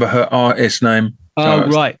can't remember her artist name. Oh,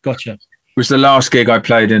 right. Gotcha. It was the last gig I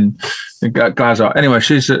played in Glazart. Anyway,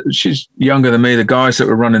 she's younger than me. The guys that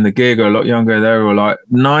were running the gig are a lot younger. They were like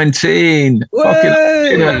 19,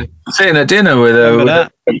 sitting at dinner with a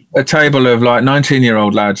table of like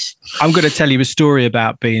 19-year-old lads. I'm going to tell you a story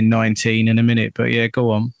about being 19 in a minute, but yeah,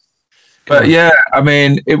 go on. I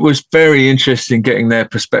mean, it was very interesting getting their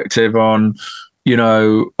perspective on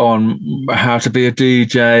how to be a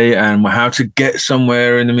DJ and how to get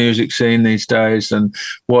somewhere in the music scene these days, and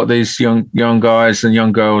what these young guys and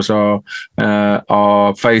young girls are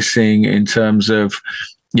facing in terms of,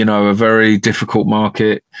 a very difficult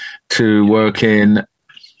market to work in.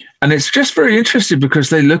 And it's just very interesting because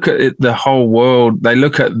they look at it, the whole world, they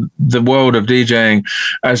look at the world of DJing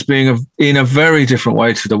as being in a very different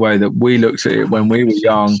way to the way that we looked at it when we were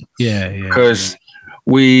young. Because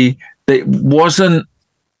it wasn't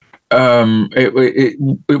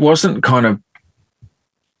it wasn't kind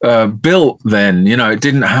of built then, it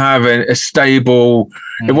didn't have a stable,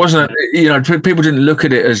 it wasn't, people didn't look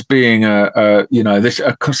at it as being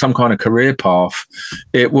some kind of career path.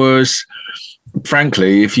 It was,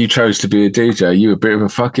 frankly, if you chose to be a DJ, you were a bit of a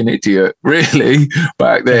fucking idiot, really,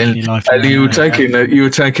 back then. And you were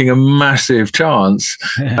taking a massive chance.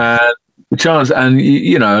 And a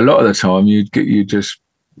lot of the time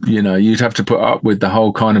you'd have to put up with the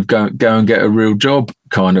whole kind of go and get a real job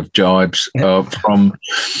kind of jibes from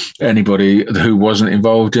anybody who wasn't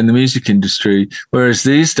involved in the music industry. Whereas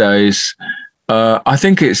these days, I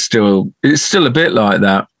think it's still a bit like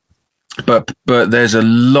that. But there's a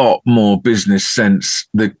lot more business sense.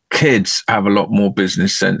 The kids have a lot more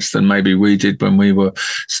business sense than maybe we did when we were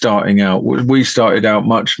starting out. We started out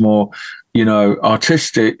much more,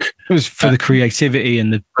 artistic. It was for the creativity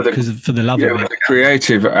and for the love of it.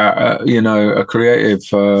 Creative, a creative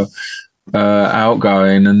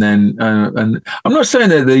outgoing, and then and I'm not saying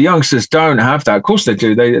that the youngsters don't have that. Of course they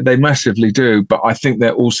do. They massively do. But I think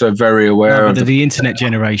they're also very aware of the internet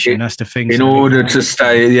generation. That's the thing. In order to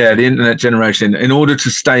stay, the internet generation. In order to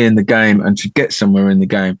stay in the game and to get somewhere in the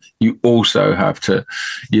game, you also have to,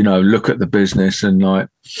 look at the business and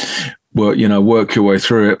work your way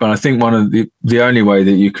through it. But I think one of the only way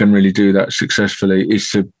that you can really do that successfully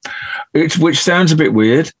is which sounds a bit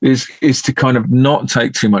weird, is to kind of not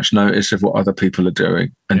take too much notice of what other people are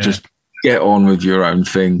doing and just get on with your own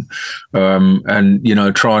thing. And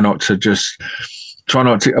try not to.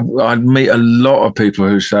 I meet a lot of people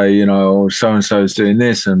who say, so and so is doing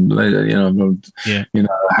this, and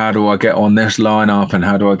how do I get on this lineup, and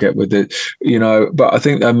how do I get with it? But I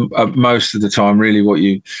think most of the time, really, what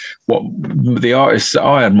the artists that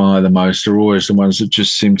I admire the most are always the ones that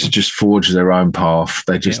just seem to just forge their own path.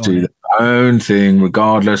 They just do their own thing,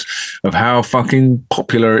 regardless of how fucking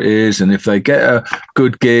popular it is. And if they get a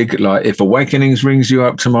good gig, like if Awakenings rings you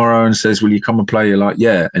up tomorrow and says, "Will you come and play?" You're like,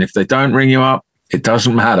 "Yeah." And if they don't ring you up, it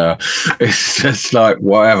doesn't matter. It's just like,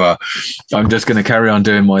 whatever. I'm just going to carry on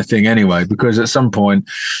doing my thing anyway, because at some point,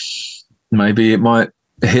 maybe it might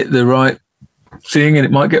hit the right thing and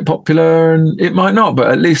it might get popular and it might not,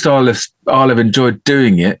 but at least I'll have enjoyed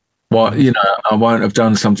doing it. What, you know, I won't have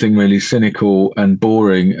done something really cynical and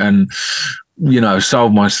boring and, you know,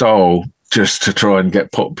 sold my soul just to try and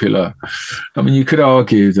get popular. I mean, you could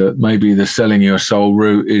argue that maybe the selling your soul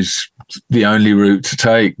route is the only route to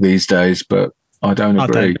take these days, but I don't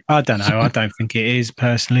agree. I don't know. I don't think it is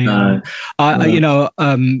personally. No. You know,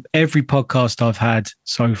 every podcast I've had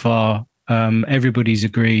so far, everybody's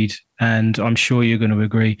agreed, and I'm sure you're going to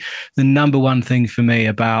agree. The number one thing for me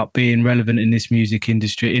about being relevant in this music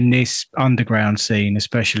industry, in this underground scene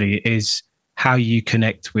especially, is how you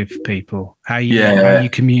connect with people, how you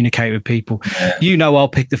communicate with people. Yeah. You know, I'll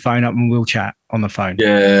pick the phone up and we'll chat on the phone.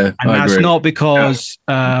 Yeah, and that's not because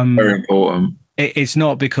very important. It's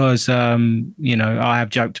not because you know, I have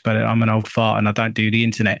joked about it. I'm an old fart and I don't do the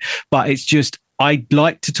internet, but it's just I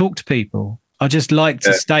like to talk to people. I just like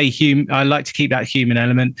to stay human. I like to keep that human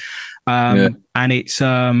element. And it's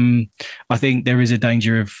I think there is a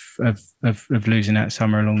danger of losing that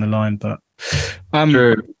somewhere along the line. But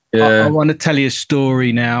True. I want to tell you a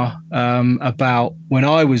story now about when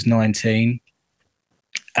I was 19,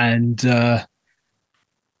 and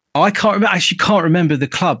I can't remember the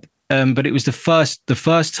club. But it was the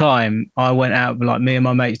first time I went out. Like, me and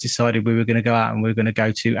my mates decided we were going to go out and we were going to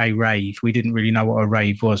go to a rave. We didn't really know what a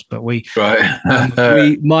rave was, but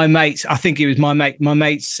my mates, I think it was my mate. My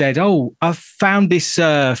mates said, "Oh, I've found this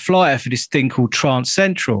flyer for this thing called Trance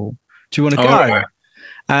Central. Do you want to go?" Right.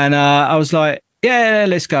 And I was like, "Yeah,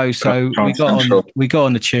 let's go." So we got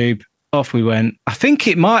on the tube. Off we went. I think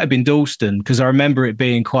it might have been Dalston, because I remember it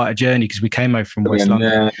being quite a journey because we came over from West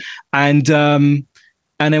London,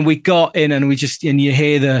 and then we got in and you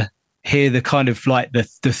hear the kind of like the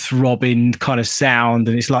throbbing kind of sound,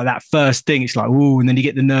 and it's like that first thing. It's like, ooh, and then you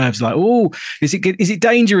get the nerves, like, ooh, is it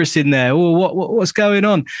dangerous in there? Oh, what's going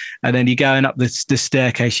on? And then you're going up the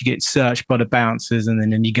staircase, you get searched by the bouncers, and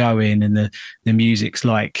then you go in, and the music's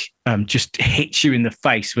like just hits you in the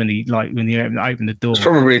face when you open the door. It's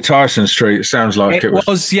probably Tyson Street. It sounds like it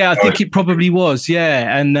was. Yeah, I think it probably was.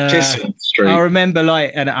 Yeah, and I remember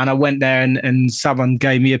and I went there, and someone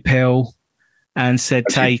gave me a pill and said,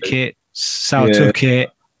 "Take it." So I took it.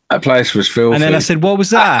 That place was filthy. And then I said, "What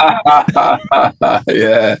was that?"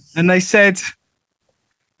 Yeah. And they said,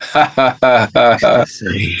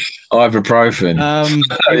 ibuprofen.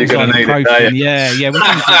 You're going to need it.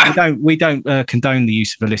 Yeah. We don't condone the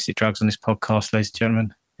use of illicit drugs on this podcast, ladies and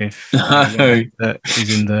gentlemen. If that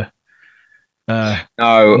is in the side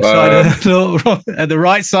of the law, the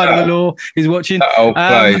right side of the law is watching.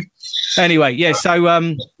 Anyway, yeah. So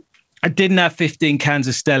I didn't have 15 cans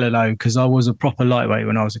of Stella though, because I was a proper lightweight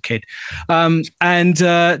when I was a kid. And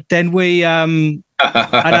then we and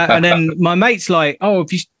then my mate's like, "Oh,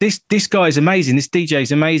 this guy's amazing. This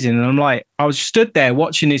DJ's amazing." And I'm like, I was stood there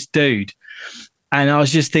watching this dude, and I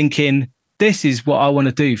was just thinking, this is what I want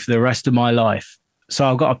to do for the rest of my life. So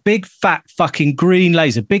I've got a big fat fucking green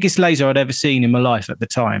laser, biggest laser I'd ever seen in my life at the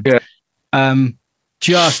time. Yeah.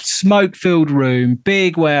 Just smoke-filled room,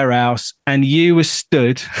 big warehouse, and you were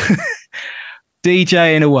stood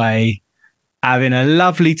DJing away, having a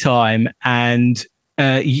lovely time. And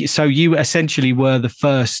so you essentially were the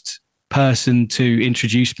first person to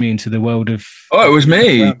introduce me into the world of... Oh, it was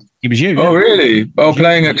me. It was you. Oh, really? Oh,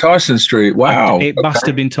 playing at Tyson Street. Wow. It must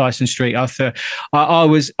have been Tyson Street. I got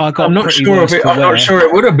I'm not sure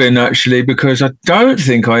it would have been, actually, because I don't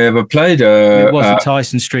think I ever played it wasn't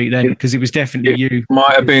Tyson Street then, because it was definitely you. It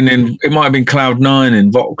might have been Cloud 9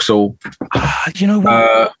 in Vauxhall. You know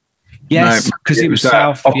what? Yes, because it was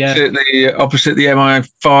south. Opposite the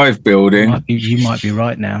MI5 building. You might be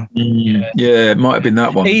right now. Yeah, it might have been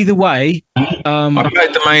that one. Either way, I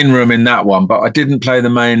played the main room in that one, but I didn't play the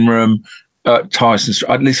main room at Tyson Street.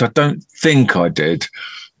 At least I don't think I did.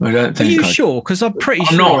 I don't think. Are you sure? Because I'm pretty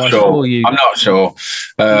sure I saw you. I'm not sure.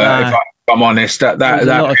 If I'm honest, that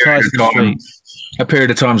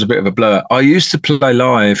period of time is a bit of a blur. I used to play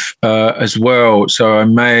live as well, so I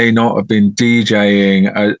may not have been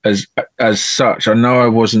DJing as such. I know I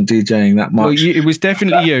wasn't DJing that much. Well, it was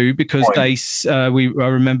definitely you, because I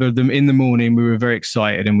remember them in the morning. We were very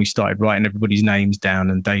excited, and we started writing everybody's names down.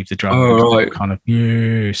 And D.A.V.E The Drummer, right. kind of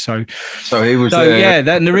So he was.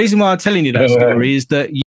 And the reason why I'm telling you that story is that.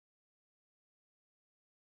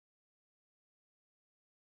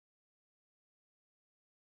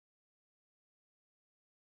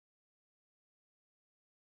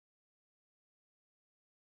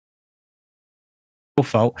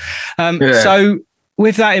 Fault. So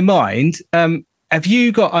with that in mind, have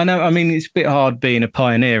you got, I mean, it's a bit hard being a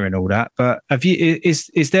pioneer and all that, but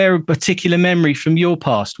is there a particular memory from your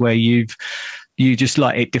past where you just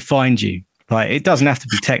like it defined you? Like, it doesn't have to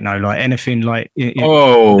be techno. Like anything, like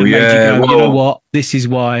oh yeah, you know what? This is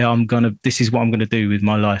what I'm gonna do with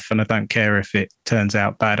my life, and I don't care if it turns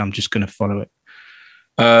out bad. I'm just gonna follow it.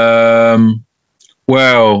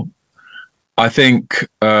 Well, I think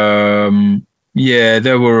yeah,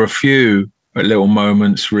 there were a few little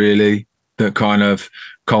moments really that kind of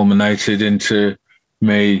culminated into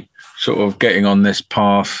me sort of getting on this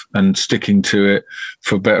path and sticking to it,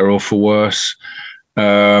 for better or for worse.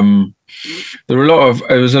 It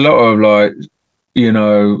was a lot of like, you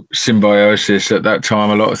know, symbiosis at that time.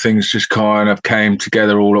 A lot of things just kind of came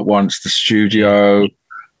together all at once. The studio,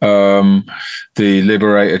 the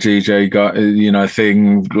Liberator DJ guy, you know,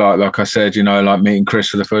 thing, like I said, you know, like meeting Chris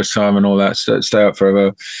for the first time and all that, Stay Up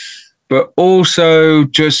Forever. But also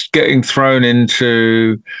just getting thrown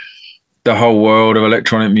into the whole world of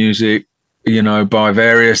electronic music, you know, by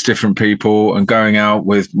various different people, and going out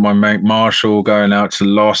with my mate Marshall, going out to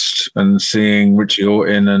Lost and seeing Richie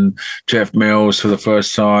Hawtin and Jeff Mills for the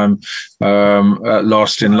first time at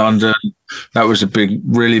Lost in London. That was a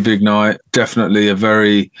really big night. Definitely a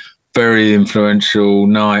very, very influential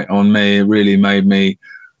night on me. It really made me,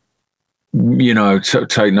 you know,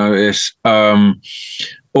 take notice.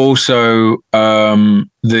 Also,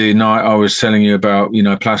 the night I was telling you about, you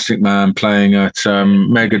know, Plastic Man playing at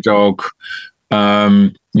Mega Dog,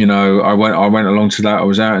 you know, I went along to that. I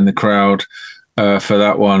was out in the crowd for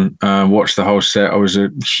that one, watched the whole set. I was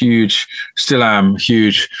still am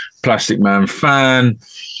huge Plastic Man fan.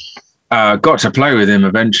 Got to play with him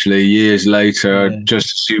eventually years later,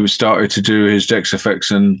 just as he started to do his Dex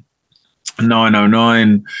Effects and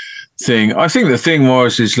 909 thing. I think the thing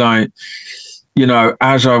is like, you know,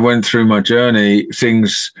 as I went through my journey,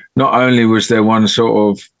 things, not only was there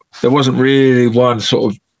there wasn't really one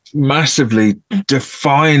sort of massively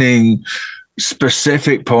defining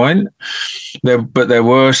specific point, but there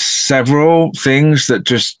were several things that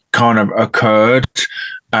just kind of occurred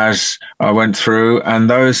as I went through. And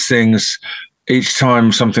those things, each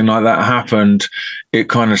time something like that happened, it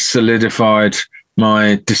kind of solidified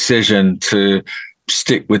my decision to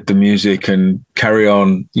stick with the music and carry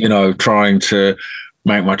on, you know, trying to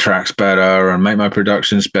make my tracks better and make my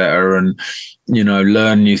productions better, and, you know,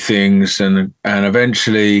 learn new things. And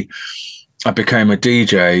eventually I became a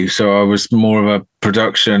DJ. So I was more of a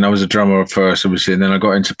production. I was a drummer at first, obviously, and then I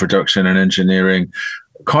got into production and engineering,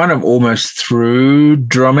 kind of almost through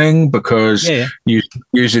drumming, because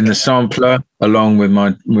using the sampler along with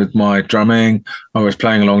my drumming, I was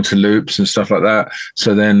playing along to loops and stuff like that.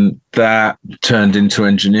 So then that turned into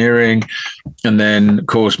engineering, and then of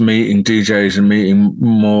course meeting DJs and meeting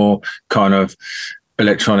more kind of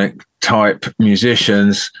electronic type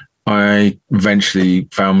musicians, I eventually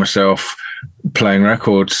found myself playing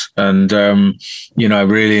records and you know,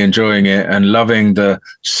 really enjoying it and loving the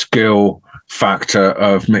skill factor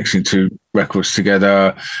of mixing two records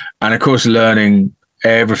together, and of course learning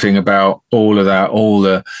everything about all of that, all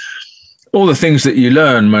the things that you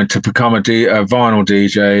learn to become a vinyl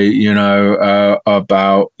DJ, you know,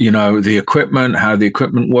 about, you know, the equipment, how the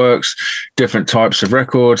equipment works, different types of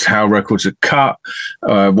records, how records are cut,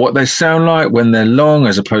 what they sound like when they're long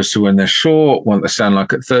as opposed to when they're short, what they sound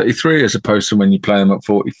like at 33 as opposed to when you play them at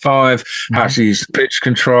 45, how to use pitch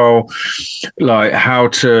control, like how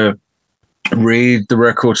to read the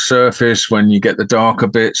record surface when you get the darker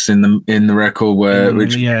bits in the record where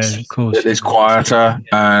of course it's quieter,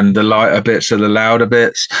 and the lighter bits are the louder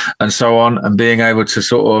bits, and so on, and being able to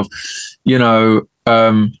sort of, you know,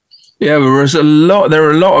 there are a lot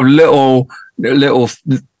of little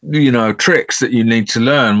you know, tricks that you need to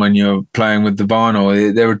learn when you're playing with the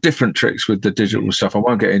vinyl. There are different tricks with the digital stuff. I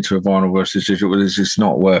won't get into a vinyl versus digital. It's just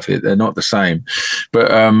not worth it. They're not the same. But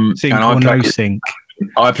sync or no sync.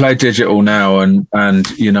 I play digital now, and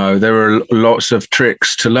you know, there are lots of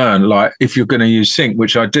tricks to learn. Like if you're going to use sync,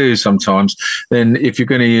 which I do sometimes, then if you're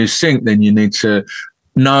going to use sync, then you need to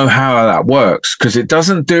know how that works, because it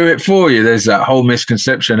doesn't do it for you. There's that whole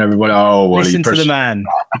misconception. Everybody, listen to the man.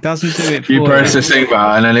 It doesn't do it for you. You press the sync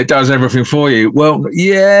button and it does everything for you. Well,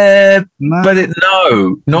 yeah, but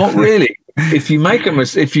not really. If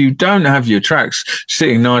you don't have your tracks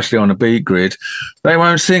sitting nicely on a beat grid, they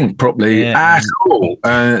won't sync properly at all.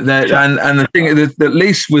 And the thing is, at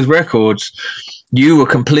least with records, you were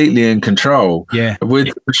completely in control. Yeah.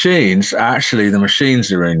 With machines, actually, the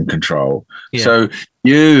machines are in control. Yeah. So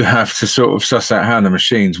you have to sort of suss out how the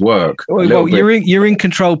machines work. Well, you're in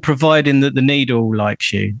control, providing that the needle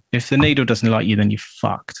likes you. If the needle doesn't like you, then you're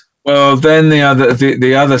fucked. Well, then the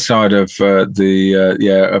other side of of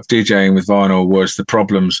DJing with vinyl was the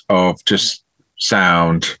problems of just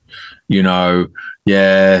sound, you know,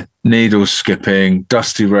 Yeah, needle skipping,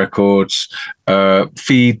 dusty records,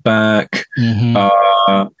 feedback.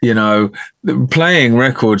 You know, playing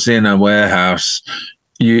records in a warehouse,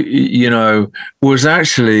 you know, was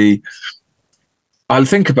actually. I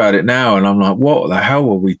think about it now, and I'm like, what the hell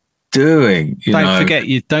were we doing? Don't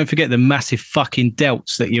forget the massive fucking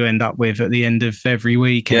delts that you end up with at the end of every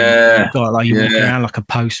week. And you've got like you're walking around like a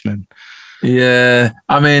postman. Yeah,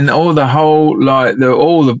 I mean, all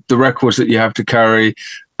the records that you have to carry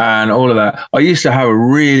and all of that. I used to have a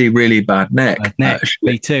really, really bad neck.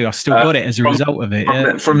 Me too. I still got it as a result of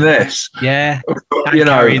it. From this. Yeah. And you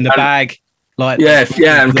know, carrying the bag. Like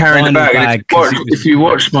I'm carrying the bag. If you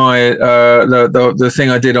watch my the thing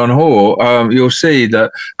I did on Whore, you'll see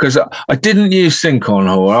that because I didn't use sync on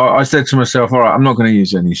Whore. I said to myself, all right, I'm not going to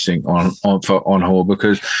use any sync on Whore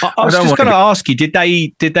because I was just going to ask you, did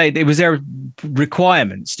they was there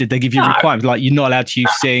requirements? Did they give you requirements like you're not allowed to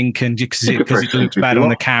use sync and because it looks bad on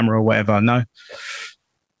the camera or whatever? No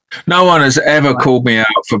one has ever called me out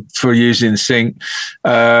for using sync.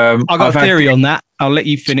 I've got a theory on that. I'll let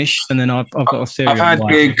you finish, and then I've got a theory. I've had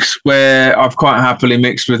gigs where I've quite happily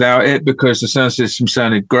mixed without it because the sound system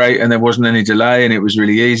sounded great and there wasn't any delay and it was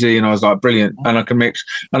really easy and I was like, brilliant, and I can mix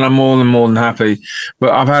and I'm more than happy.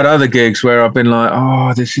 But I've had other gigs where I've been like,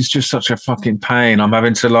 oh, this is just such a fucking pain. I'm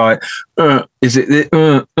having to like, you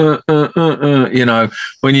know,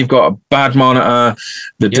 when you've got a bad monitor,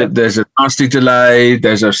 there's a nasty delay,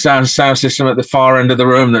 there's a sound system at the far end of the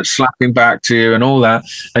room that's slapping back to you and all that,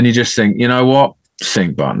 and you just think, you know what,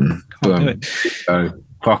 sync button, boom,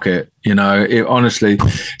 fuck it. You know, honestly,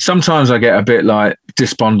 sometimes I get a bit like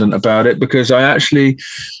despondent about it because the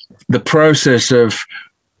process of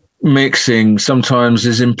mixing sometimes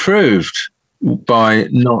is improved by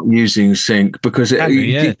not using sync because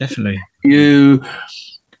definitely you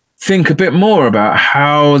think a bit more about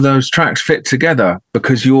how those tracks fit together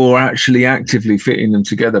because you're actually actively fitting them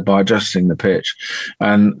together by adjusting the pitch.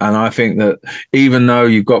 And I think that even though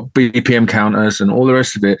you've got BPM counters and all the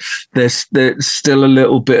rest of it, there's still a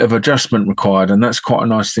little bit of adjustment required. And that's quite a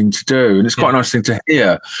nice thing to do. And it's quite a nice thing to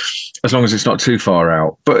hear as long as it's not too far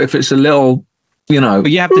out. But if it's a little, you know,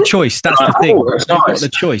 but you have the choice. That's the thing. That's You've nice. got the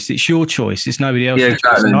choice. It's your choice. It's nobody else's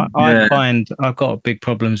choice. Exactly. And I find I've got big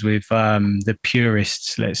problems with the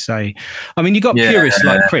purists. Let's say, I mean, you got purists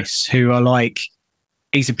like Chris who are like,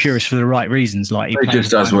 he's a purist for the right reasons. Like he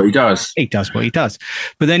just does what he does. He does what he does.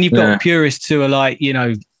 But then you've got purists who are like, you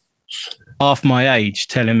know, half my age,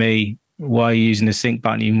 telling me why are you using a sync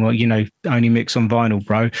button? You know, only mix on vinyl,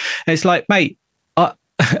 bro. And it's like, mate,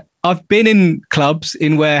 I've been in clubs,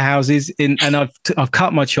 in warehouses, and I've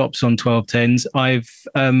cut my chops on 1210s.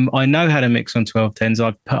 I know how to mix on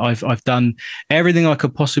 1210s. I've done everything I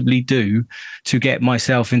could possibly do to get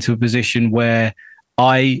myself into a position where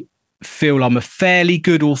I feel I'm a fairly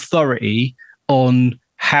good authority on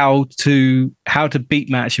how to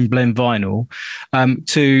beat match and blend vinyl, and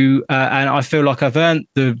I feel like I've earned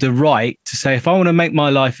the right to say if I want to make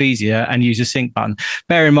my life easier and use a sync button.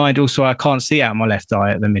 Bear in mind also I can't see out my left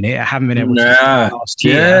eye at the minute. I haven't been able to last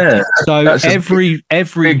year. So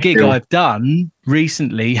every gig I've done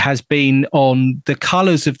recently has been on the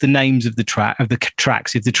colours of the names of the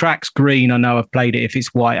tracks. If the track's green, I know I've played it. If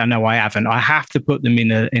it's white, I know I haven't. I have to put them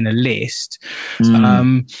in a list.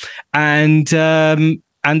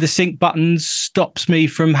 And the sync button stops me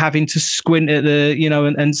from having to squint at the, you know,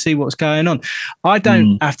 and see what's going on. I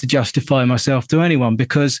don't have to justify myself to anyone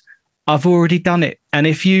because I've already done it. And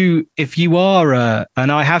if you are,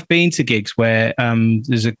 and I have been to gigs where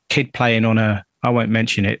there's a kid playing on I won't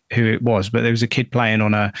mention who it was, but there was a kid playing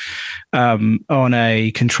on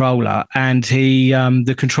a controller, and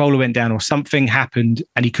the controller went down or something happened,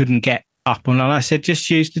 and he couldn't get up on. And I said, just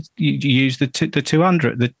use the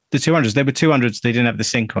 200, the 200s. There were 200s. They didn't have the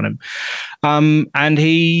sync on them, and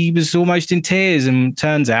he was almost in tears. And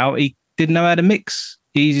turns out he didn't know how to mix.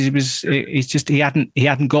 He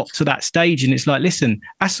hadn't got to that stage. And it's like, listen,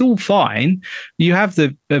 that's all fine. You have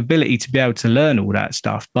the ability to be able to learn all that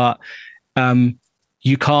stuff, but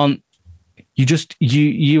you can't.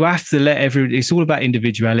 You have to let it's all about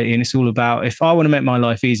individuality, and it's all about, if I want to make my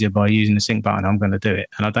life easier by using the sync button, I'm going to do it.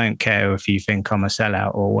 And I don't care if you think I'm a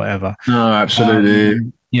sellout or whatever. No,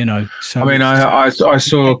 absolutely. You know, so I mean, I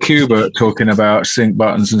saw Cuba talking about sync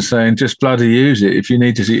buttons and saying, just bloody use it. If you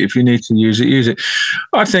need to use it, use it.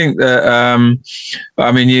 I think that, I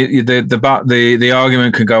mean, the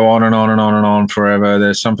argument can go on and on and on and on forever.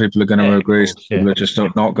 There's some people are going to agree, some people are just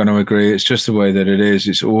not going to agree. It's just the way that it is.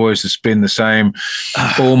 It's always been the same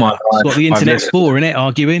all my life. That's what the internet's for, isn't it?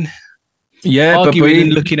 Arguing. Yeah, arguing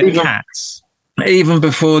and looking at cats. Even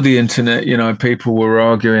before the internet, you know, people were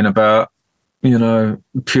arguing about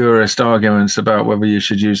purist arguments about whether you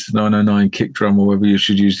should use the 909 kick drum or whether you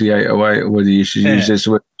should use the 808 or whether you should use this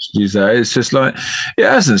or whether you should use that. It's just like, it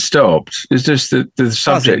hasn't stopped. It's just that the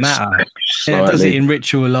subject matter. It does it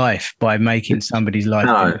enrich your life by making somebody's life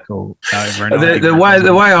difficult over and over.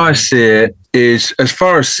 The way I see it is, as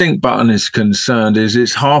far as sync button is concerned, is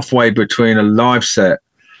it's halfway between a live set,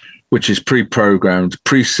 which is pre-programmed,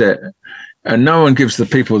 preset, and no one gives the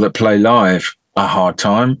people that play live a hard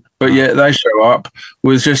time, but yet they show up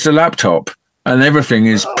with just a laptop and everything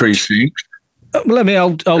is pre-synced. Well, I mean,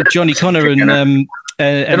 old Johnny Connor and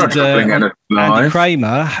Andy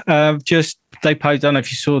Kramer they posted. I don't know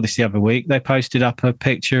if you saw this the other week. They posted up a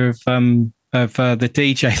picture of the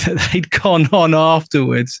DJ that they'd gone on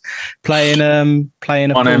afterwards, playing a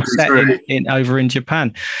full set over in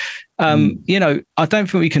Japan. I don't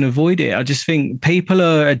think we can avoid it. I just think people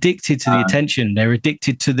are addicted to the attention. They're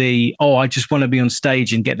addicted to I just want to be on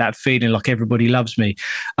stage and get that feeling like everybody loves me.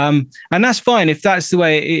 And that's fine. If that's the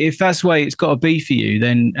way it's got to be for you,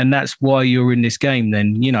 then, and that's why you're in this game,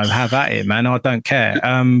 then, have at it, man. I don't care.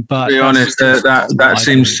 But to be honest, that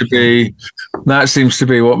seems to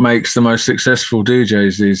be what makes the most successful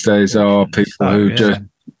DJs these days are people who just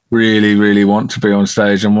really, really want to be on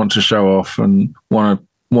stage and want to show off and want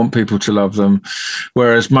people to love them.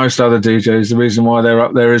 Whereas most other DJs, the reason why they're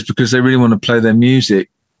up there is because they really want to play their music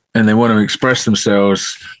and they want to express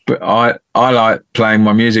themselves. But I like playing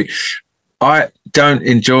my music. I don't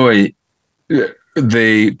enjoy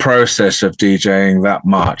the process of DJing that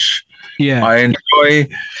much. Yeah. I enjoy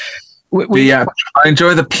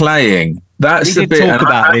the playing. That's we did talk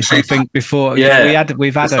about this, I think, before. Yeah,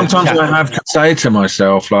 we've had. Sometimes I have to say to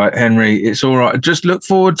myself, like, Henry, it's all right. Just look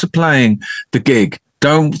forward to playing the gig.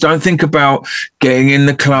 Don't think about getting in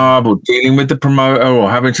the club or dealing with the promoter or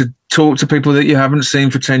having to talk to people that you haven't seen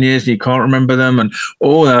for 10 years and you can't remember them and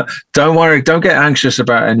all that. Don't worry. Don't get anxious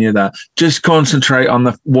about any of that. Just concentrate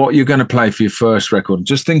on what you're going to play for your first record.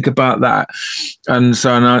 Just think about that. And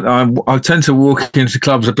so I tend to walk into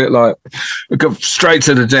clubs a bit like, go straight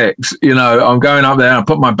to the decks. I'm going up there and I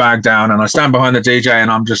put my bag down and I stand behind the DJ and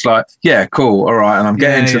I'm just like, yeah, cool. All right. And I'm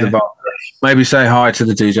getting to the bar. Maybe say hi to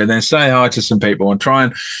the DJ, then say hi to some people and try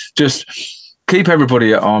and just keep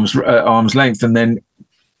everybody at arm's length and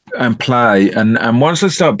play. And once I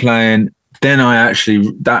start playing, then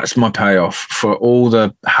that's my payoff for all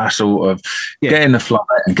the hassle of getting the flight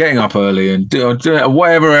and getting up early and do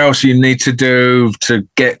whatever else you need to do to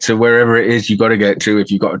get to wherever it is you got to get to. If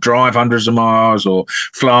you've got to drive hundreds of miles or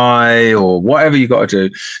fly or whatever you got to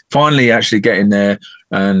do, finally actually getting there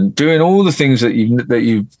and doing all the things that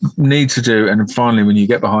you need to do. And finally, when you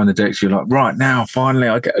get behind the decks, you're like, right, now, finally,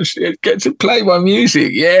 I get to play my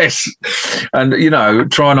music. Yes. And,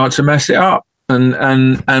 try not to mess it up.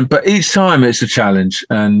 But each time it's a challenge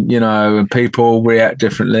and people react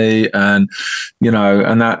differently and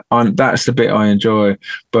that's the bit I enjoy.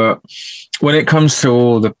 But when it comes to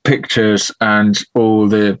all the pictures and all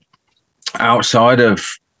the outside of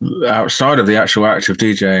the actual act of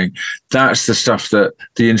DJing, that's the stuff that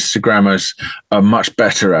the Instagrammers are much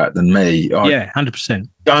better at than me. 100%.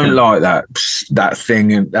 Don't like that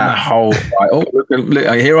thing and that whole like,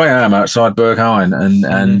 look, here I am outside Berghain and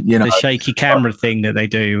the shaky camera thing that they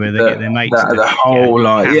do where they get their mates the whole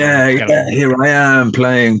here I am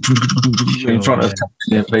playing in front of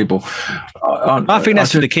people. I think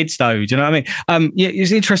that's for the kids though. Do you know what I mean?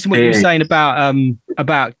 It's interesting what you were saying about when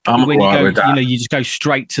you go, you just go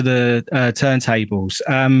straight to the turntables.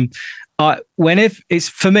 It's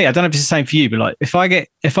for me, I don't know if it's the same for you, but like if I get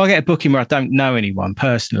a booking where I don't know anyone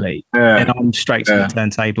personally, then I'm straight to the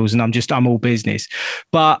turntables and I'm all business.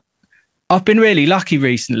 But I've been really lucky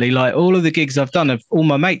recently. Like all of the gigs I've done, all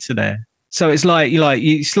my mates are there. So it's like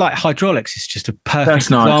it's like hydraulics. It's just a perfect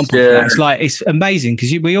example. Yeah. It's like it's amazing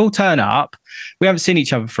because we all turn up. We haven't seen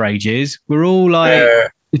each other for ages. We're all like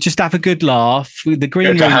we just have a good laugh. The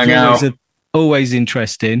green rooms are always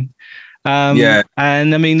interesting. And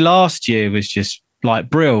I mean, last year was just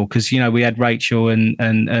like brill because we had Rachel and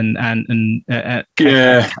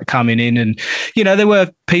coming in, and there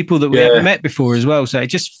were people that we hadn't met before as well. So it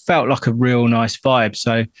just felt like a real nice vibe.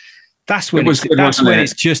 So that's when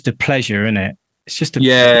it's just a pleasure, isn't it? It's just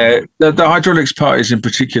the hydraulics parties in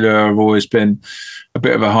particular have always been a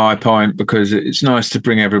bit of a high point because it's nice to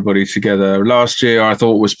bring everybody together. Last year I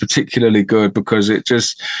thought was particularly good because we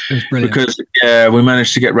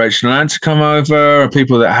managed to get Rachel and Anne to come over,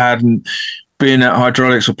 people that hadn't been at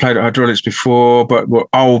hydraulics or played at hydraulics before, but we're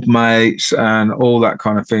old mates and all that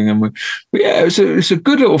kind of thing. And it's a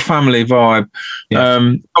good little family vibe.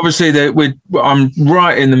 Yeah. Obviously, I'm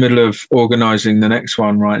right in the middle of organising the next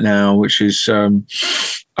one right now, which is really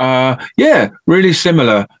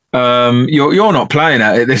similar. You're not playing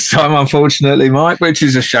at it this time, unfortunately, Mike, which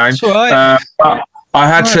is a shame. It's all right. But I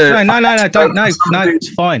had to. No,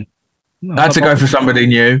 it's fine. I had to go for somebody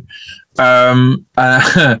new. So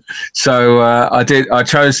I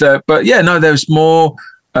chose that. But yeah, no, there's more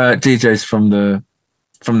DJs from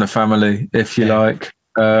the family, if you like.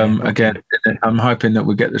 Again, I'm hoping that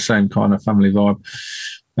we get the same kind of family vibe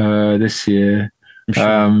this year. I'm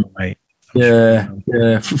sure, mate. Yeah.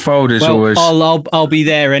 Fold is always. I'll be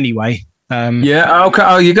there anyway. Yeah. Okay.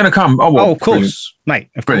 Oh, you're going to come? Oh, well, of course, mate.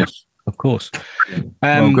 Of course. Of course.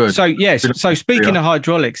 Good. So yes. So speaking of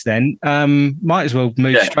hydraulics, then might as well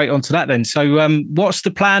move straight onto that. Then. So what's the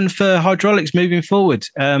plan for hydraulics moving forward?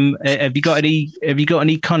 Have you got any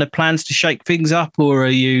kind of plans to shake things up, or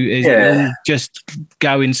is it all just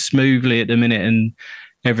going smoothly at the minute and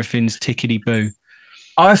everything's tickety boo?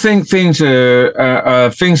 I think things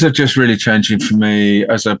are just really changing for me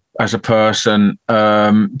as a person,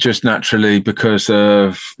 just naturally because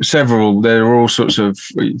of there are all sorts of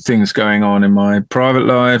things going on in my private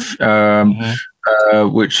life,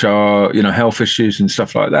 which are health issues and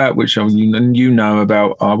stuff like that, which you know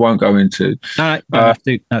about. I won't go into. No,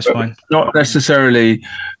 that's fine. Not necessarily,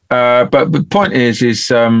 but the point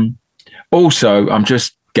is also I'm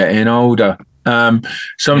just getting older. So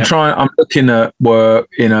I'm looking at work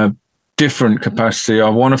in a different capacity. I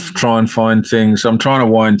want to try and find things. I'm trying to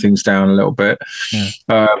wind things down a little bit,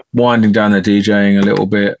 winding down the DJing a little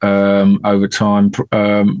bit over time.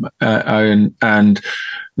 And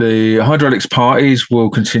the hydraulics parties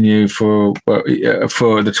will continue for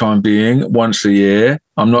the time being, once a year.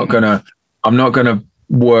 I'm not gonna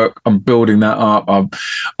work on building that up.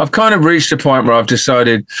 I've kind of reached a point where I've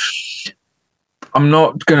decided I'm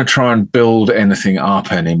not going to try and build anything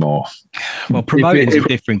up anymore. Well, promoting is a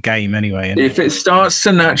different game anyway. If it starts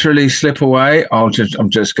to naturally slip away, I'm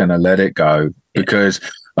just going to let it go, because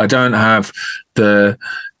I don't have the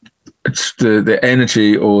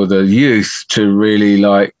energy or the youth to really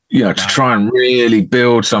to try and really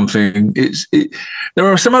build something. There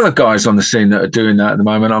are some other guys on the scene that are doing that at the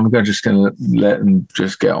moment. I'm just going to let them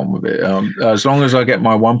just get on with it. As long as I get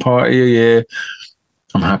my one party a year,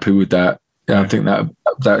 I'm happy with that. I think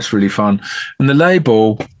that's really fun. And the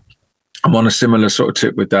label, I'm on a similar sort of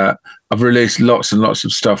tip with that. I've released lots and lots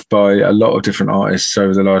of stuff by a lot of different artists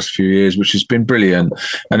over the last few years, which has been brilliant.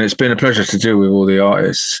 And it's been a pleasure to deal with all the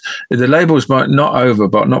artists. The label's not over,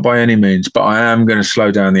 but not by any means. But I am going to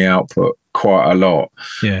slow down the output quite a lot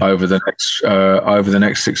over the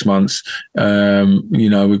next 6 months.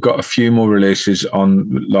 We've got a few more releases on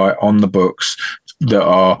the books that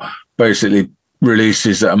are basically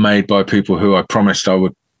releases that are made by people who I promised I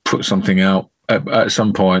would put something out at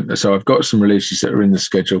some point. So I've got some releases that are in the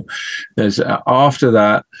schedule. After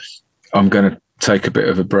that, I'm going to take a bit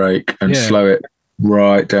of a break and slow it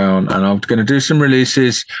right down. And I'm going to do some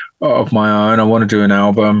releases of my own. I want to do an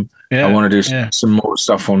album. Yeah. I want to do some more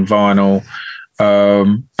stuff on vinyl,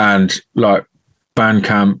 and like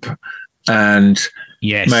Bandcamp, and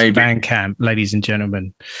maybe Bandcamp, ladies and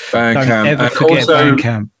gentlemen. Bandcamp. Don't ever forget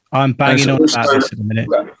Bandcamp. I'm banging on about this in a minute.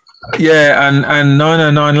 Yeah, and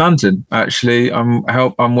 909 London. Actually,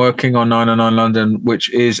 I'm working on 909 London, which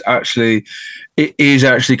is actually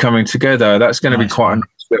coming together. That's going to be quite a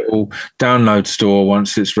nice little download store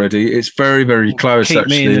once it's ready. It's very, very close. Keep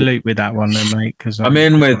me in the loop with that one, then, mate. Because I'm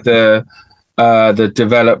in with the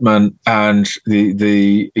development and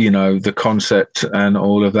the concept and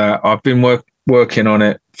all of that. I've been working on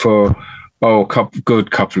it for a good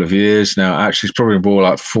couple of years now. Actually, it's probably more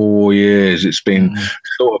like 4 years. It's been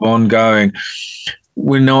sort of ongoing.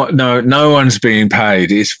 No one's being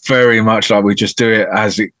paid. It's very much like we just do it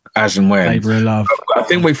as and when. Labour of love. I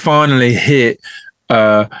think we finally hit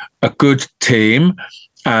a good team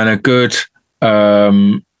and a good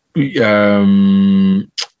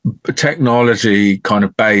technology kind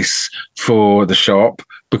of base for the shop,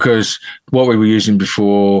 because what we were using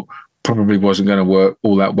before probably wasn't going to work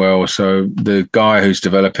all that well. So the guy who's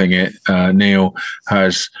developing it, Neil,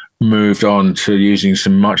 has moved on to using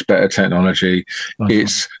some much better technology.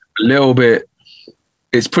 It's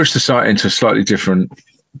pushed the site into a slightly different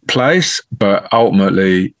place, but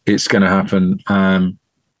ultimately it's going to happen, and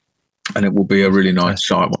it will be a really nice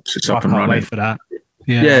site once it's up and running. Wait for that.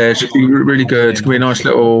 Yeah, it's really good. It's going to be a nice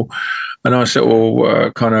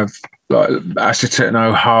little kind of like acid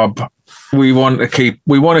techno hub we want to keep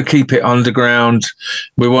it underground.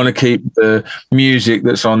 We want to keep the music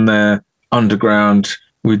that's on there underground.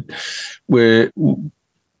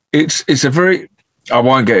 It's a very, I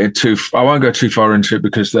won't go too far into it,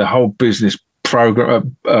 because the whole business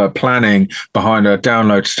program planning behind a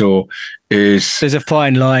download store is, there's a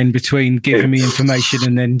fine line between giving me information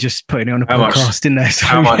and then just putting it on a podcast, in there. So,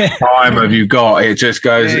 how much time have you got? It just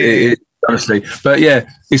goes, honestly. But yeah,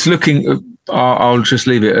 it's looking, I'll just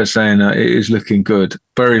leave it as saying that it is looking good.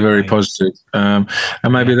 Very, very positive. And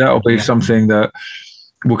maybe that'll be something that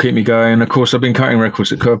will keep me going. Of course, I've been cutting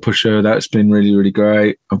records at Curve Pusher. That's been really, really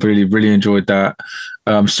great. I've really, really enjoyed that.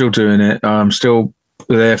 I'm still doing it. I'm still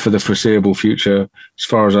there for the foreseeable future, as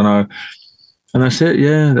far as I know. And that's it.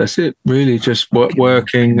 Yeah, that's it. Really, just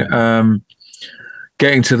working,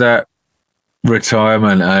 getting to that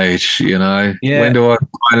retirement age, you know. When do I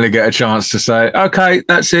finally get a chance to say, okay,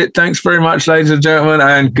 that's it, thanks very much, ladies and gentlemen,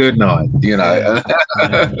 and good night, you know?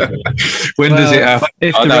 When does it happen?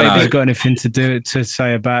 If the Raven's got anything to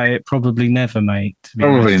say about it, probably never, mate.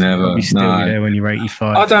 Probably never. You'll be still there when you're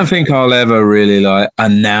 85. I don't think I'll ever really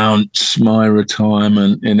announce my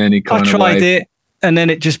retirement in any kind of way. I tried it, and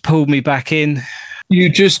then it just pulled me back in. You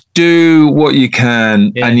just do what you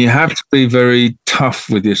can, and you have to be very tough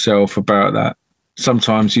with yourself about that.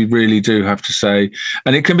 Sometimes you really do have to say,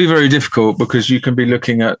 and it can be very difficult, because you can be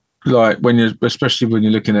looking at, especially when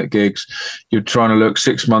you're looking at gigs, you're trying to look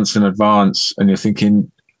 6 months in advance, and you're thinking,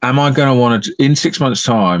 am I going to want to, in 6 months'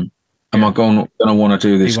 time, am I going to want to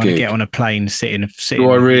do this gig? Get on a plane, sitting.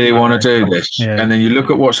 Do I really want to do this? Yeah. And then you look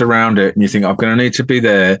at what's around it, and you think, I'm going to need to be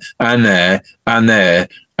there and there and there.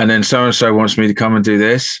 And then so-and-so wants me to come and do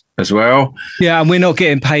this as well. Yeah, and we're not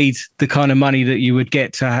getting paid the kind of money that you would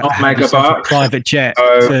get to have a private jet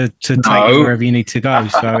to take you wherever you need to go.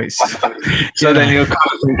 So it's then you're kind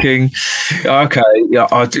of thinking, okay, yeah,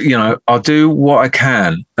 I'll do what I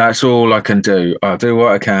can. That's all I can do. I'll do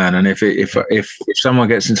what I can. And if someone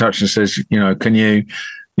gets in touch and says, can you,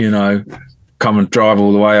 come and drive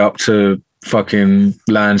all the way up to fucking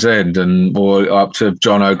Land's End or up to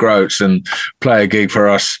John O'Groats and play a gig for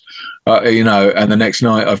us, and the next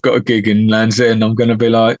night I've got a gig in Land's End, I'm going to be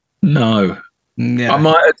like, no. I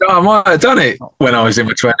might have done it when I was in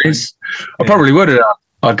my 20s. I probably would have done.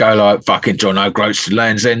 I'd go like, fucking John O'Groats to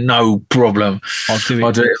Land's End, no problem. I'll do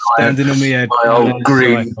it standing on my head. My old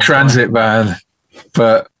green transit van,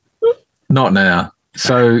 but not now.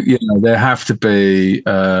 So there have to be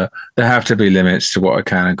limits to what I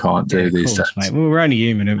can and can't do these days. Mate. Well, we're only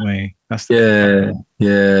human, aren't we? That's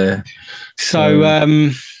yeah.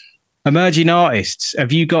 So, emerging artists.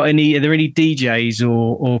 Have you got any? Are there any DJs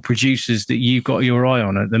or producers that you've got your eye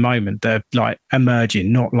on at the moment that are like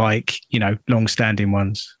emerging, not like long-standing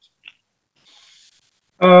ones?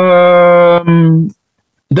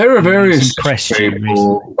 There are various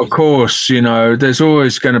people, of course. There's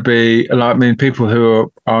always going to be people who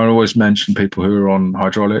I always mention people who are on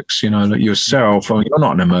hydraulics. Like yourself. I mean, you're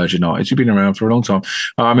not an emerging artist. You've been around for a long time.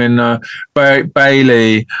 I mean,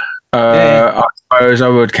 Bailey. I suppose I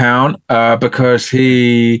would count because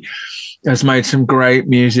he has made some great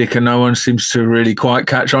music, and no one seems to really quite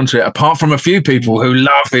catch on to it, apart from a few people who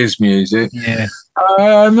love his music. Yeah.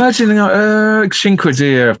 Imagining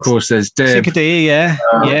SKiRRA, of course. There's D.A.V.E.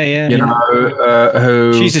 SKiRRA,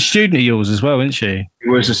 who she's a student of yours as well, isn't she? She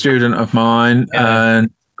was a student of mine,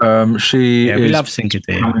 and she we love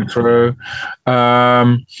SKiRRA coming through.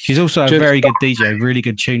 She's also a very good DJ, really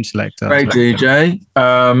good tune selector. Great DJ,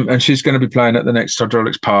 and she's going to be playing at the next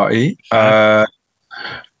Hydraulics party. Who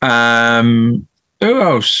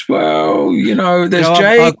else? Well, there's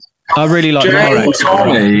Jay. I really like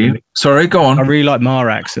Marax. Sorry, go on. I really like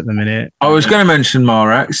Marax at the minute. I was going to mention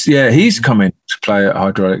Marax. Yeah, he's coming to play at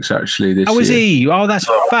Hydraulics actually this year. Oh, is he? Oh, that's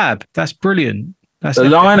fab. That's brilliant. That's the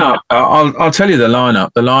lineup. I'll tell you the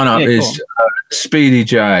lineup. The lineup is Speedy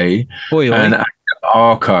J and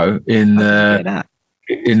Arco in the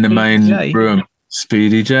main room.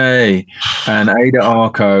 Speedy J and Ada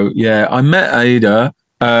Arco. Yeah, I met Ada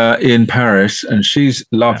in Paris, and she's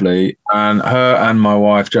lovely, and her and my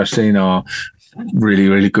wife Justine are really,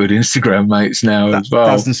 really good Instagram mates now as well.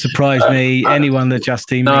 Doesn't surprise me. Anyone that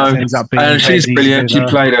Justine meets ends up being. And she's brilliant.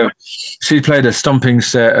 She played a stomping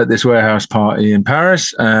set at this warehouse party in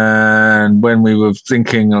Paris, and when we were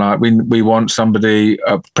thinking we want somebody,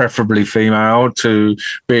 preferably female, to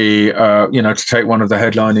be to take one of the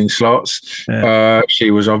headlining slots,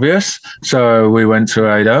 she was obvious. So we went to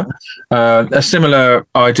Ada. A similar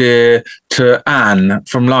idea to Anne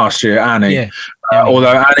from last year, Annie. Yeah.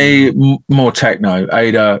 Although Annie more techno,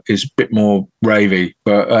 Ada is a bit more ravey,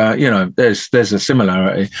 but there's a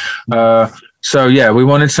similarity. So yeah, we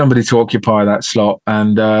wanted somebody to occupy that slot,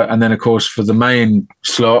 and then of course for the main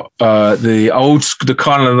slot, the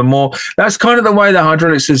kind of the more, that's kind of the way that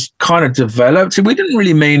hydraulics has kind of developed. We didn't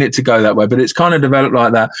really mean it to go that way, but it's kind of developed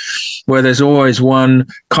like that, where there's always one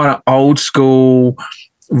kind of old school,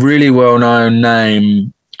 really well known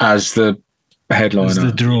name as the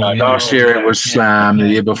headliner. Last year it was Slam. The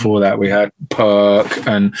year before that we had Perk,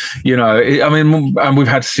 and and we've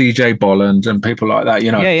had CJ Bolland and people like that.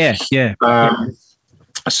 Yeah.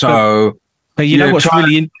 But you know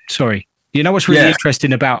what's really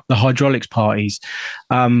interesting about the hydraulics parties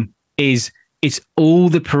is it's all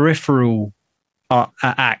the peripheral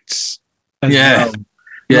acts. As well.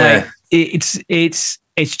 Like,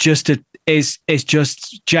 it's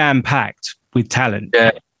just jam packed with talent.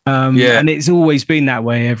 And it's always been that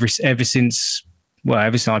way ever since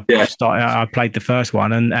I started. I played the first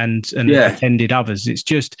one and attended others. It's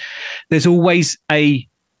just there's always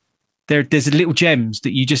there's little gems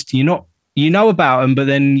that you know about them, but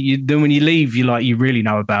then when you leave, you really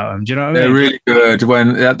know about them. Do you know what I mean? They're really good.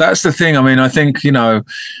 That's the thing. I mean, I think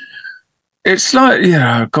it's like,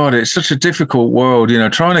 God, it's such a difficult world,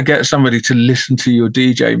 trying to get somebody to listen to your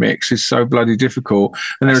DJ mix is so bloody difficult.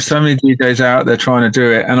 And there are so many DJs out there trying to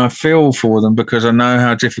do it. And I feel for them because I know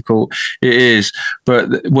how difficult it is.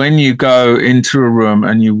 But when you go into a room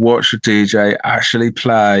and you watch a DJ actually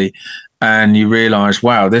play and you realize,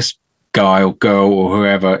 wow, this guy or girl or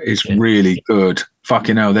whoever is really good.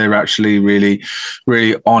 Fucking hell, they're actually really,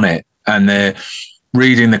 really on it. And they're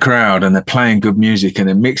reading the crowd and they're playing good music and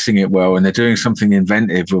they're mixing it well and they're doing something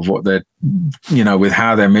inventive with what they're, with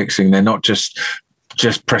how they're mixing. They're not just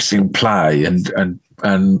pressing play and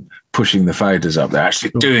pushing the faders up. They're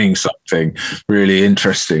actually doing something really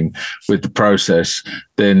interesting with the process.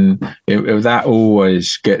 Then that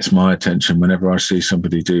always gets my attention whenever I see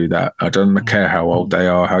somebody do that. I don't care how old they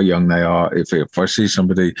are, how young they are. If I see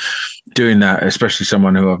somebody doing that, especially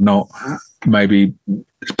someone who I've not maybe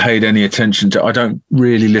paid any attention to, I don't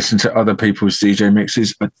really listen to other people's DJ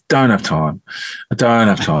mixes. I don't have time.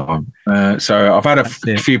 So I've had a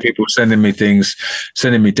few people sending me things,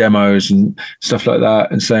 sending me demos and stuff like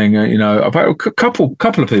that, and saying, I've had a couple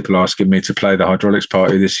of people asking me to play the hydraulics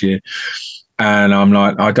party this year, and I'm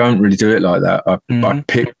like, I don't really do it like that. I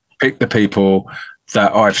pick the people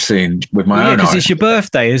that I've seen with my own eyes. Because it's your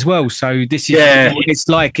birthday as well, so this is it's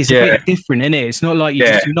a bit different, isn't it? It's not like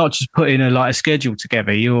you're not just putting a schedule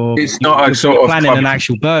together. You're planning an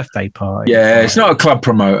actual birthday party. Yeah, it's not a club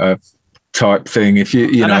promoter type thing. If you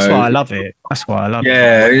know, that's why I love it.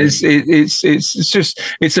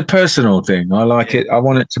 It's a personal thing. I like it. I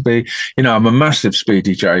want it to be. I'm a massive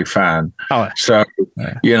Speedy J fan. So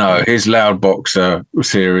his Loud Boxer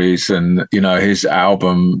series and his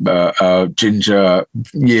album Ginger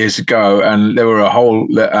years ago, and there were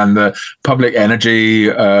and the Public Energy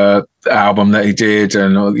album that he did,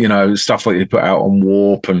 and stuff that he put out on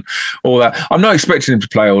Warp and all that. I'm not expecting him to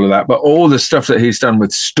play all of that, but all the stuff that he's done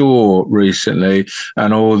with Store recently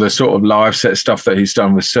and all the sort of live set stuff that he's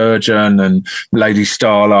done with Surgeon and Lady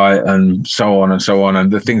Starlight and so on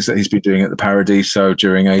and the things that he's been doing at the Paradiso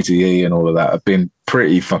during ADE and all of that have been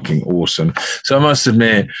pretty fucking awesome. So I must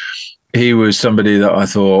admit, he was somebody that I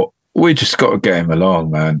thought, we just got to get him along,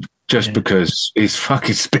 man. Just because he's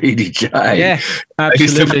fucking Speedy J. Yeah,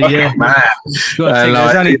 absolutely. Man.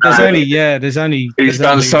 He's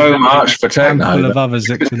done so much for techno. Full of others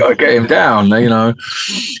that got to get him down,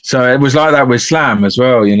 So it was like that with Slam as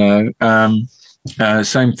well,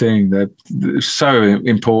 same thing. They're so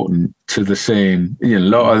important to the scene. A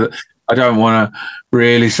lot of I don't want to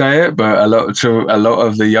really say it, but a lot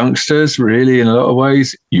of the youngsters, really, in a lot of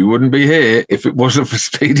ways, you wouldn't be here if it wasn't for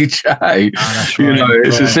Speedy J. That's right.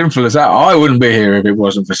 It's as simple as that. I wouldn't be here if it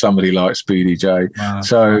wasn't for somebody like Speedy J. Wow.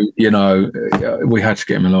 So, we had to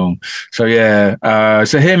get him along. So,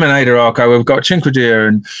 so him and Ada Arco, we've got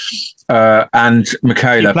Cinquedia and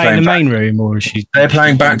Michaela playing in the main room, or is she? They're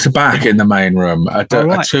playing back to back in the main room. A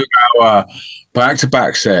 2-hour back to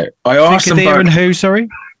back set. I asked them both. And who? Sorry.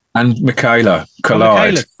 And Michaela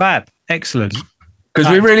Collide. Michaela, fab, excellent.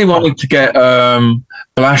 Because we really wanted to get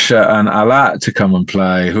Blasha and Alat to come and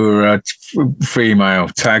play, who are a female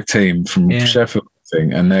tag team from Sheffield, I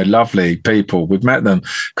think, and they're lovely people. We've met them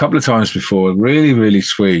a couple of times before, really, really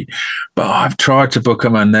sweet. But I've tried to book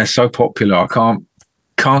them, and they're so popular, I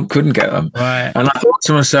couldn't get them. Right. And I thought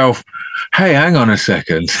to myself, hey, hang on a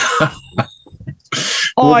second.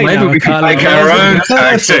 Well, maybe we can make our own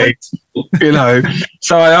tag team. You know,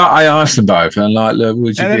 so I asked them both, and like, look,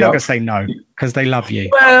 would you and they're be not up? going to say no because they love you.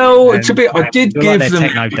 Well, And I did you're give like their them.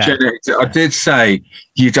 techno dad. I did say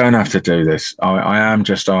you don't have to do this. I am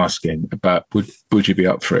just asking, but would you be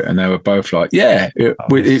up for it? And they were both like, yeah.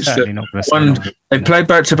 It's certainly not gonna say one. no. They played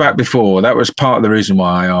back to back before. That was part of the reason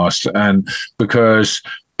why I asked, and because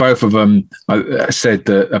both of them said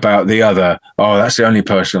that about the other. Oh, that's the only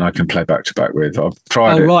person I can play back to back with. I've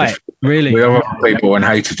tried it. Right. Really? With other people and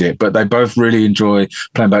hated it, but they both really enjoy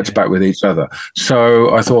playing back to back with each other.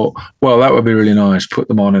 So I thought, well, that would be really nice. Put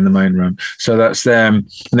them on in the main room. So that's them.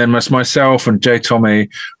 And then myself and Jay Tommy.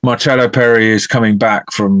 Marcello Perry is coming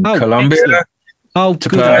back from Colombia to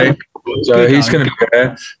play. So he's going to be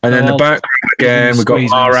there. And then the back again, we've got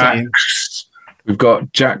Marax, we've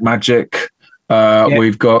got Jack Magic,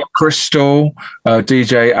 we've got Crystal,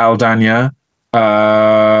 DJ Aldania.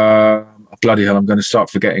 Bloody hell, I'm going to start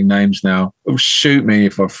forgetting names now. Oh, shoot me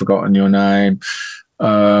if I've forgotten your name.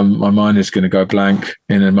 My mind is going to go blank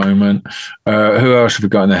in a moment. Who else have we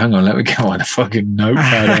got in there? Hang on, let me get my fucking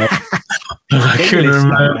notepad out. I can't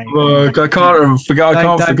remember. I can't forget.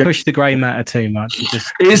 Don't push the grey matter too much.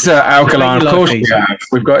 Isa Alkaline, of course we have.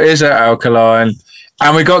 We've got Isa Alkaline,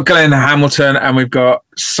 and we've got Glenn Hamilton, and we've got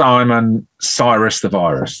Simon Cyrus the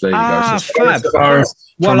Virus. There you go. So fab. The Virus.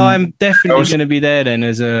 Well, I'm definitely going to be there then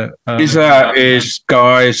as a... Isa is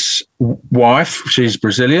Guy's wife. She's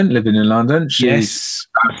Brazilian, living in London. She's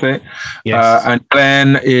perfect. Yes. And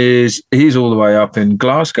Glenn he's all the way up in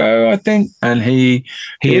Glasgow, I think. And he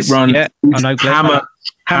runs I know Glenn.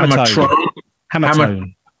 Hammertone,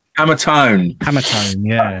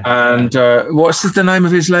 yeah. And what's the name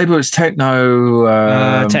of his label? It's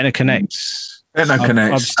Techno... Techno Connects.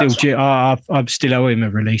 I'm still owe him a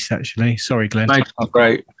release, actually. Sorry, Glenn. Made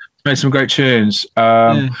some great tunes.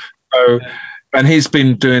 And he's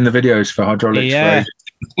been doing the videos for Hydraulics. Yeah.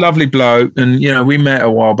 Lovely bloke. And, you know, we met a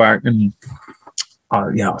while back and I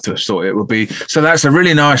just thought it would be. So that's a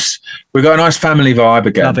really nice, we've got a nice family vibe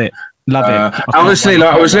again. Love it. Honestly,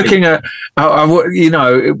 like I was looking at,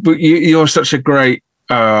 you're such a great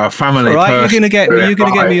family. Right, you're gonna get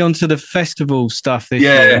me onto the festival stuff this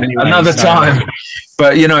year. Anyway, another time.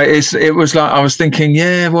 But you know, it was like I was thinking,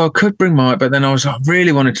 I could bring Mike, but then I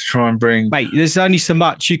really wanted to try and bring. Mate, there's only so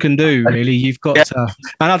much you can do, really. You've got to,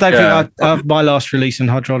 and I don't think my last release on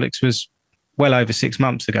Hydraulics was well over 6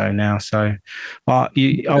 months ago now. So, I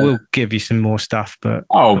will give you some more stuff, but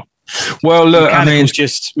well, look,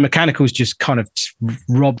 Mechanical's just kind of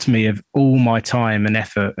robbed me of all my time and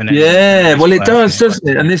effort. And well, it does, doesn't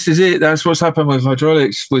it? And this is it. That's what's happened with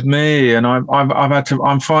Hydraulics with me. And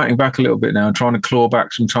I'm fighting back a little bit now, trying to claw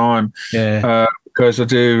back some time. Because I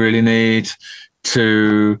do really need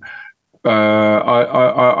to.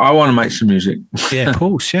 I want to make some music. Yeah, of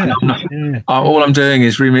course. Yeah. All I'm doing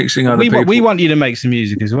is remixing other people. We want you to make some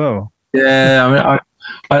music as well. Yeah, I mean,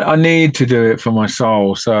 I need to do it for my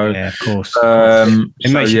soul. So yeah, of course.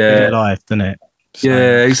 It makes you feel alive, doesn't it? So.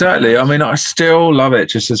 Yeah, exactly. I mean, I still love it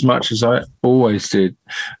just as much as I always did.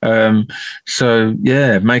 So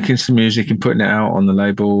yeah, making some music and putting it out on the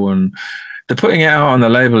label, and the putting it out on the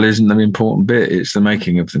label isn't the important bit. It's the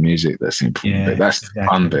making of the music that's the important bit. That's the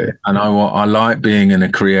fun bit. And I like being in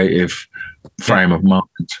a creative frame of mind.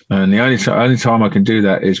 And the only time I can do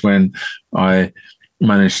that is when I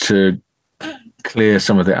manage to clear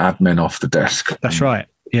some of the admin off the desk. That's right.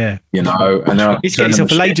 Yeah. You know, and then get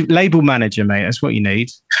yourself a label manager, mate. That's what you need.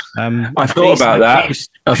 I thought about that.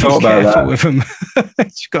 I thought about that. With them.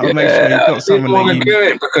 You've got to make sure you've got someone that you do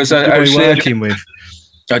it because working with.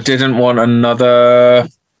 I didn't want another.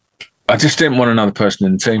 I just didn't want another person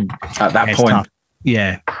in the team at that point. Tough.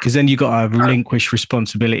 Yeah, because then you got to relinquish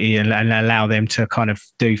responsibility and allow them to kind of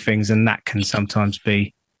do things, and that can sometimes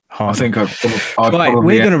be hard. I think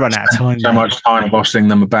we're going to run out of time. So much time bossing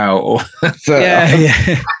them about.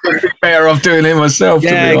 Yeah. Better off doing it myself.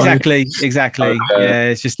 Yeah, exactly. Yeah,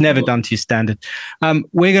 it's just never done to your standard.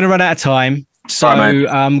 We're going to run out of time. So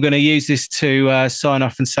I'm going to use this to sign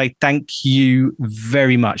off and say thank you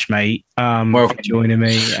very much, mate, for joining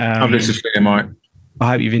me. Lovely to see you, Mike.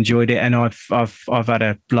 I hope you've enjoyed it, and I've had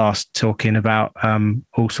a blast talking about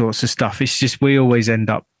all sorts of stuff. It's just we always end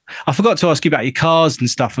up. I forgot to ask you about your cars and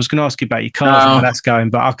stuff. I was going to ask you about your cars and how that's going,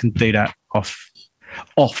 but I can do that off.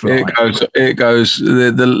 It goes.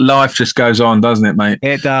 The life just goes on, doesn't it, mate?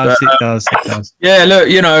 It does. It does. Yeah. Look,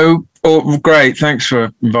 you know, great. Thanks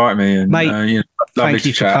for inviting me, and mate. Thank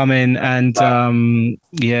you for coming, and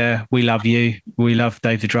we love you. We love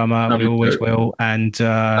Dave the Drummer. We always will, and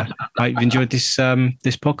I hope you've enjoyed this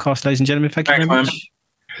podcast, ladies and gentlemen. Thank you very much.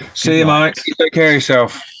 See you, Mike. Take care of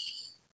yourself.